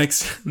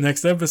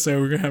next episode.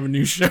 We're gonna have a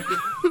new show.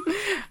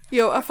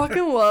 Yo, I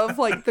fucking love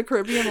like the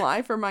Caribbean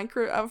Life or I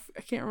can't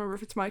remember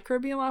if it's My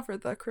Caribbean Life or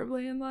the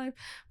Caribbean Life,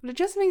 but it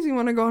just makes me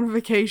want to go on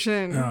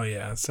vacation. Oh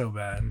yeah, it's so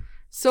bad.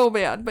 So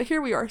bad. But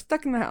here we are,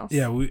 stuck in the house.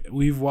 Yeah,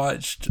 we've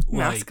watched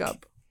Mask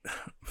up.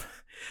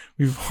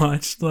 We've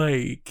watched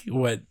like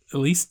what, at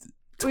least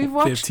We've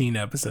watched 15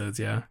 episodes.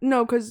 Yeah.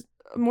 No, because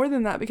more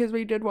than that, because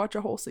we did watch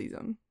a whole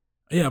season.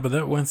 Yeah, but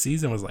that one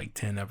season was like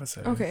 10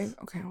 episodes. Okay.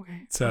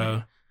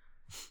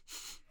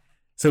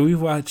 So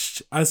we've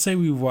watched. I'd say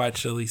we've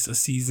watched at least a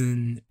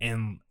season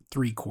and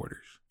 3/4.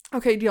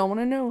 Okay, do y'all want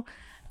to know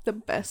the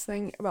best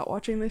thing about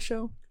watching this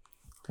show?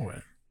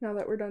 What? Now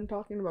that we're done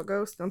talking about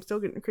ghosts, I'm still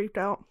getting creeped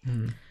out.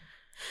 Mm.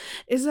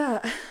 Is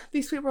that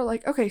these people are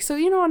like, okay, so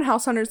on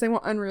House Hunters, they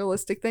want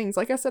unrealistic things.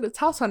 Like I said, it's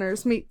House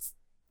Hunters meets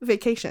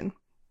Vacation.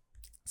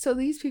 So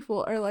these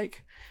people are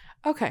like,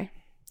 okay,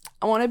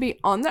 I want to be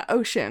on the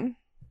ocean,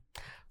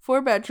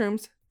 4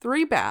 bedrooms,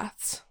 3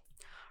 baths,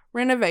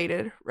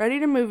 renovated, ready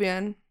to move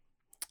in,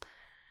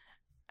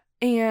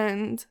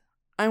 and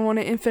I want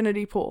an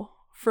infinity pool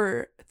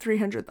for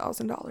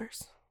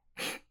 $300,000.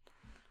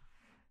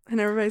 And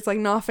everybody's like,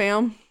 nah,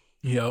 fam.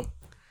 Yep.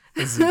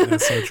 That's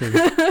so true.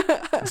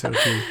 That's so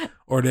true.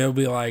 Or they'll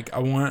be like, I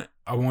want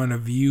a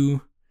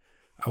view.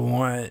 I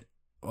want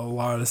a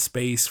lot of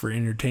space for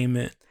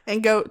entertainment.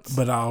 And goats.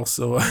 But I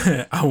also,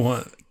 I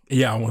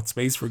want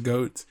space for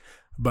goats.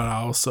 But I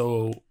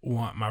also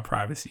want my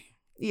privacy.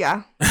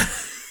 Yeah.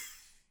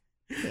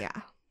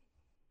 Yeah.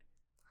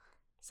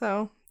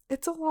 So,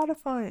 it's a lot of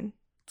fun.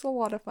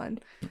 Watch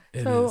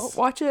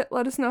it.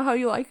 Let us know how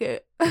you like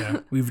it.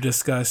 Yeah, we've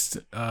discussed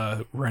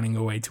running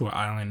away to an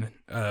island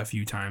a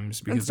few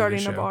times because starting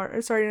of the show. a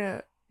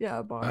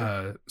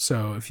bar.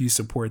 So if you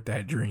support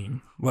that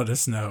dream, let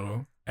us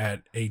know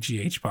at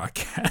AGH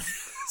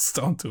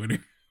Podcast on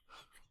Twitter.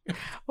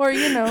 Or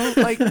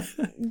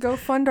go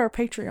fund our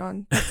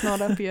Patreon. That's not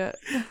up yet.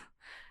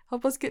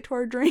 Help us get to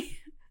our dream.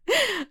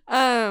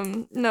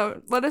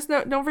 No, let us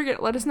know. Don't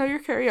forget, let us know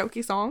your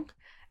karaoke song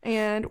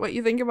and what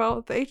you think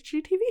about the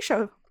HGTV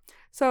show.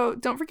 So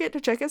don't forget to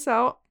check us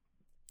out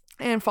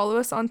and follow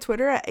us on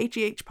Twitter at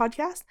HGH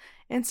Podcast,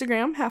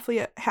 Instagram,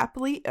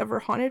 Happily Ever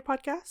Haunted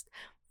Podcast,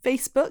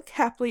 Facebook,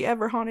 Happily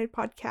Ever Haunted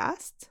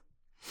Podcast.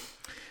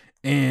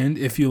 And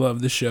if you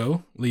love the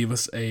show, leave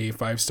us a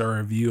 5-star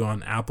review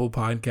on Apple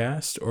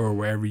Podcast or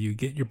wherever you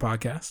get your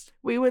podcast.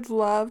 We would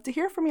love to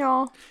hear from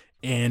y'all.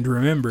 And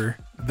remember,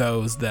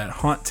 those that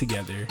haunt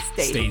together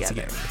stay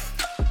together.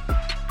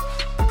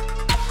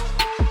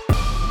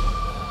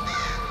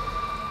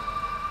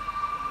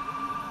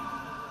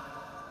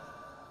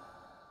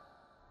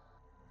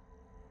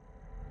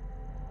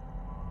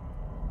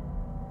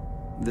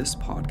 This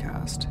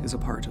podcast is a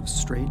part of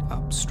Straight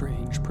Up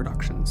Strange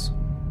Productions.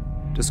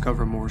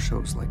 Discover more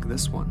shows like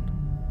this one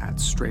at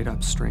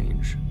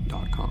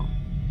straightupstrange.com.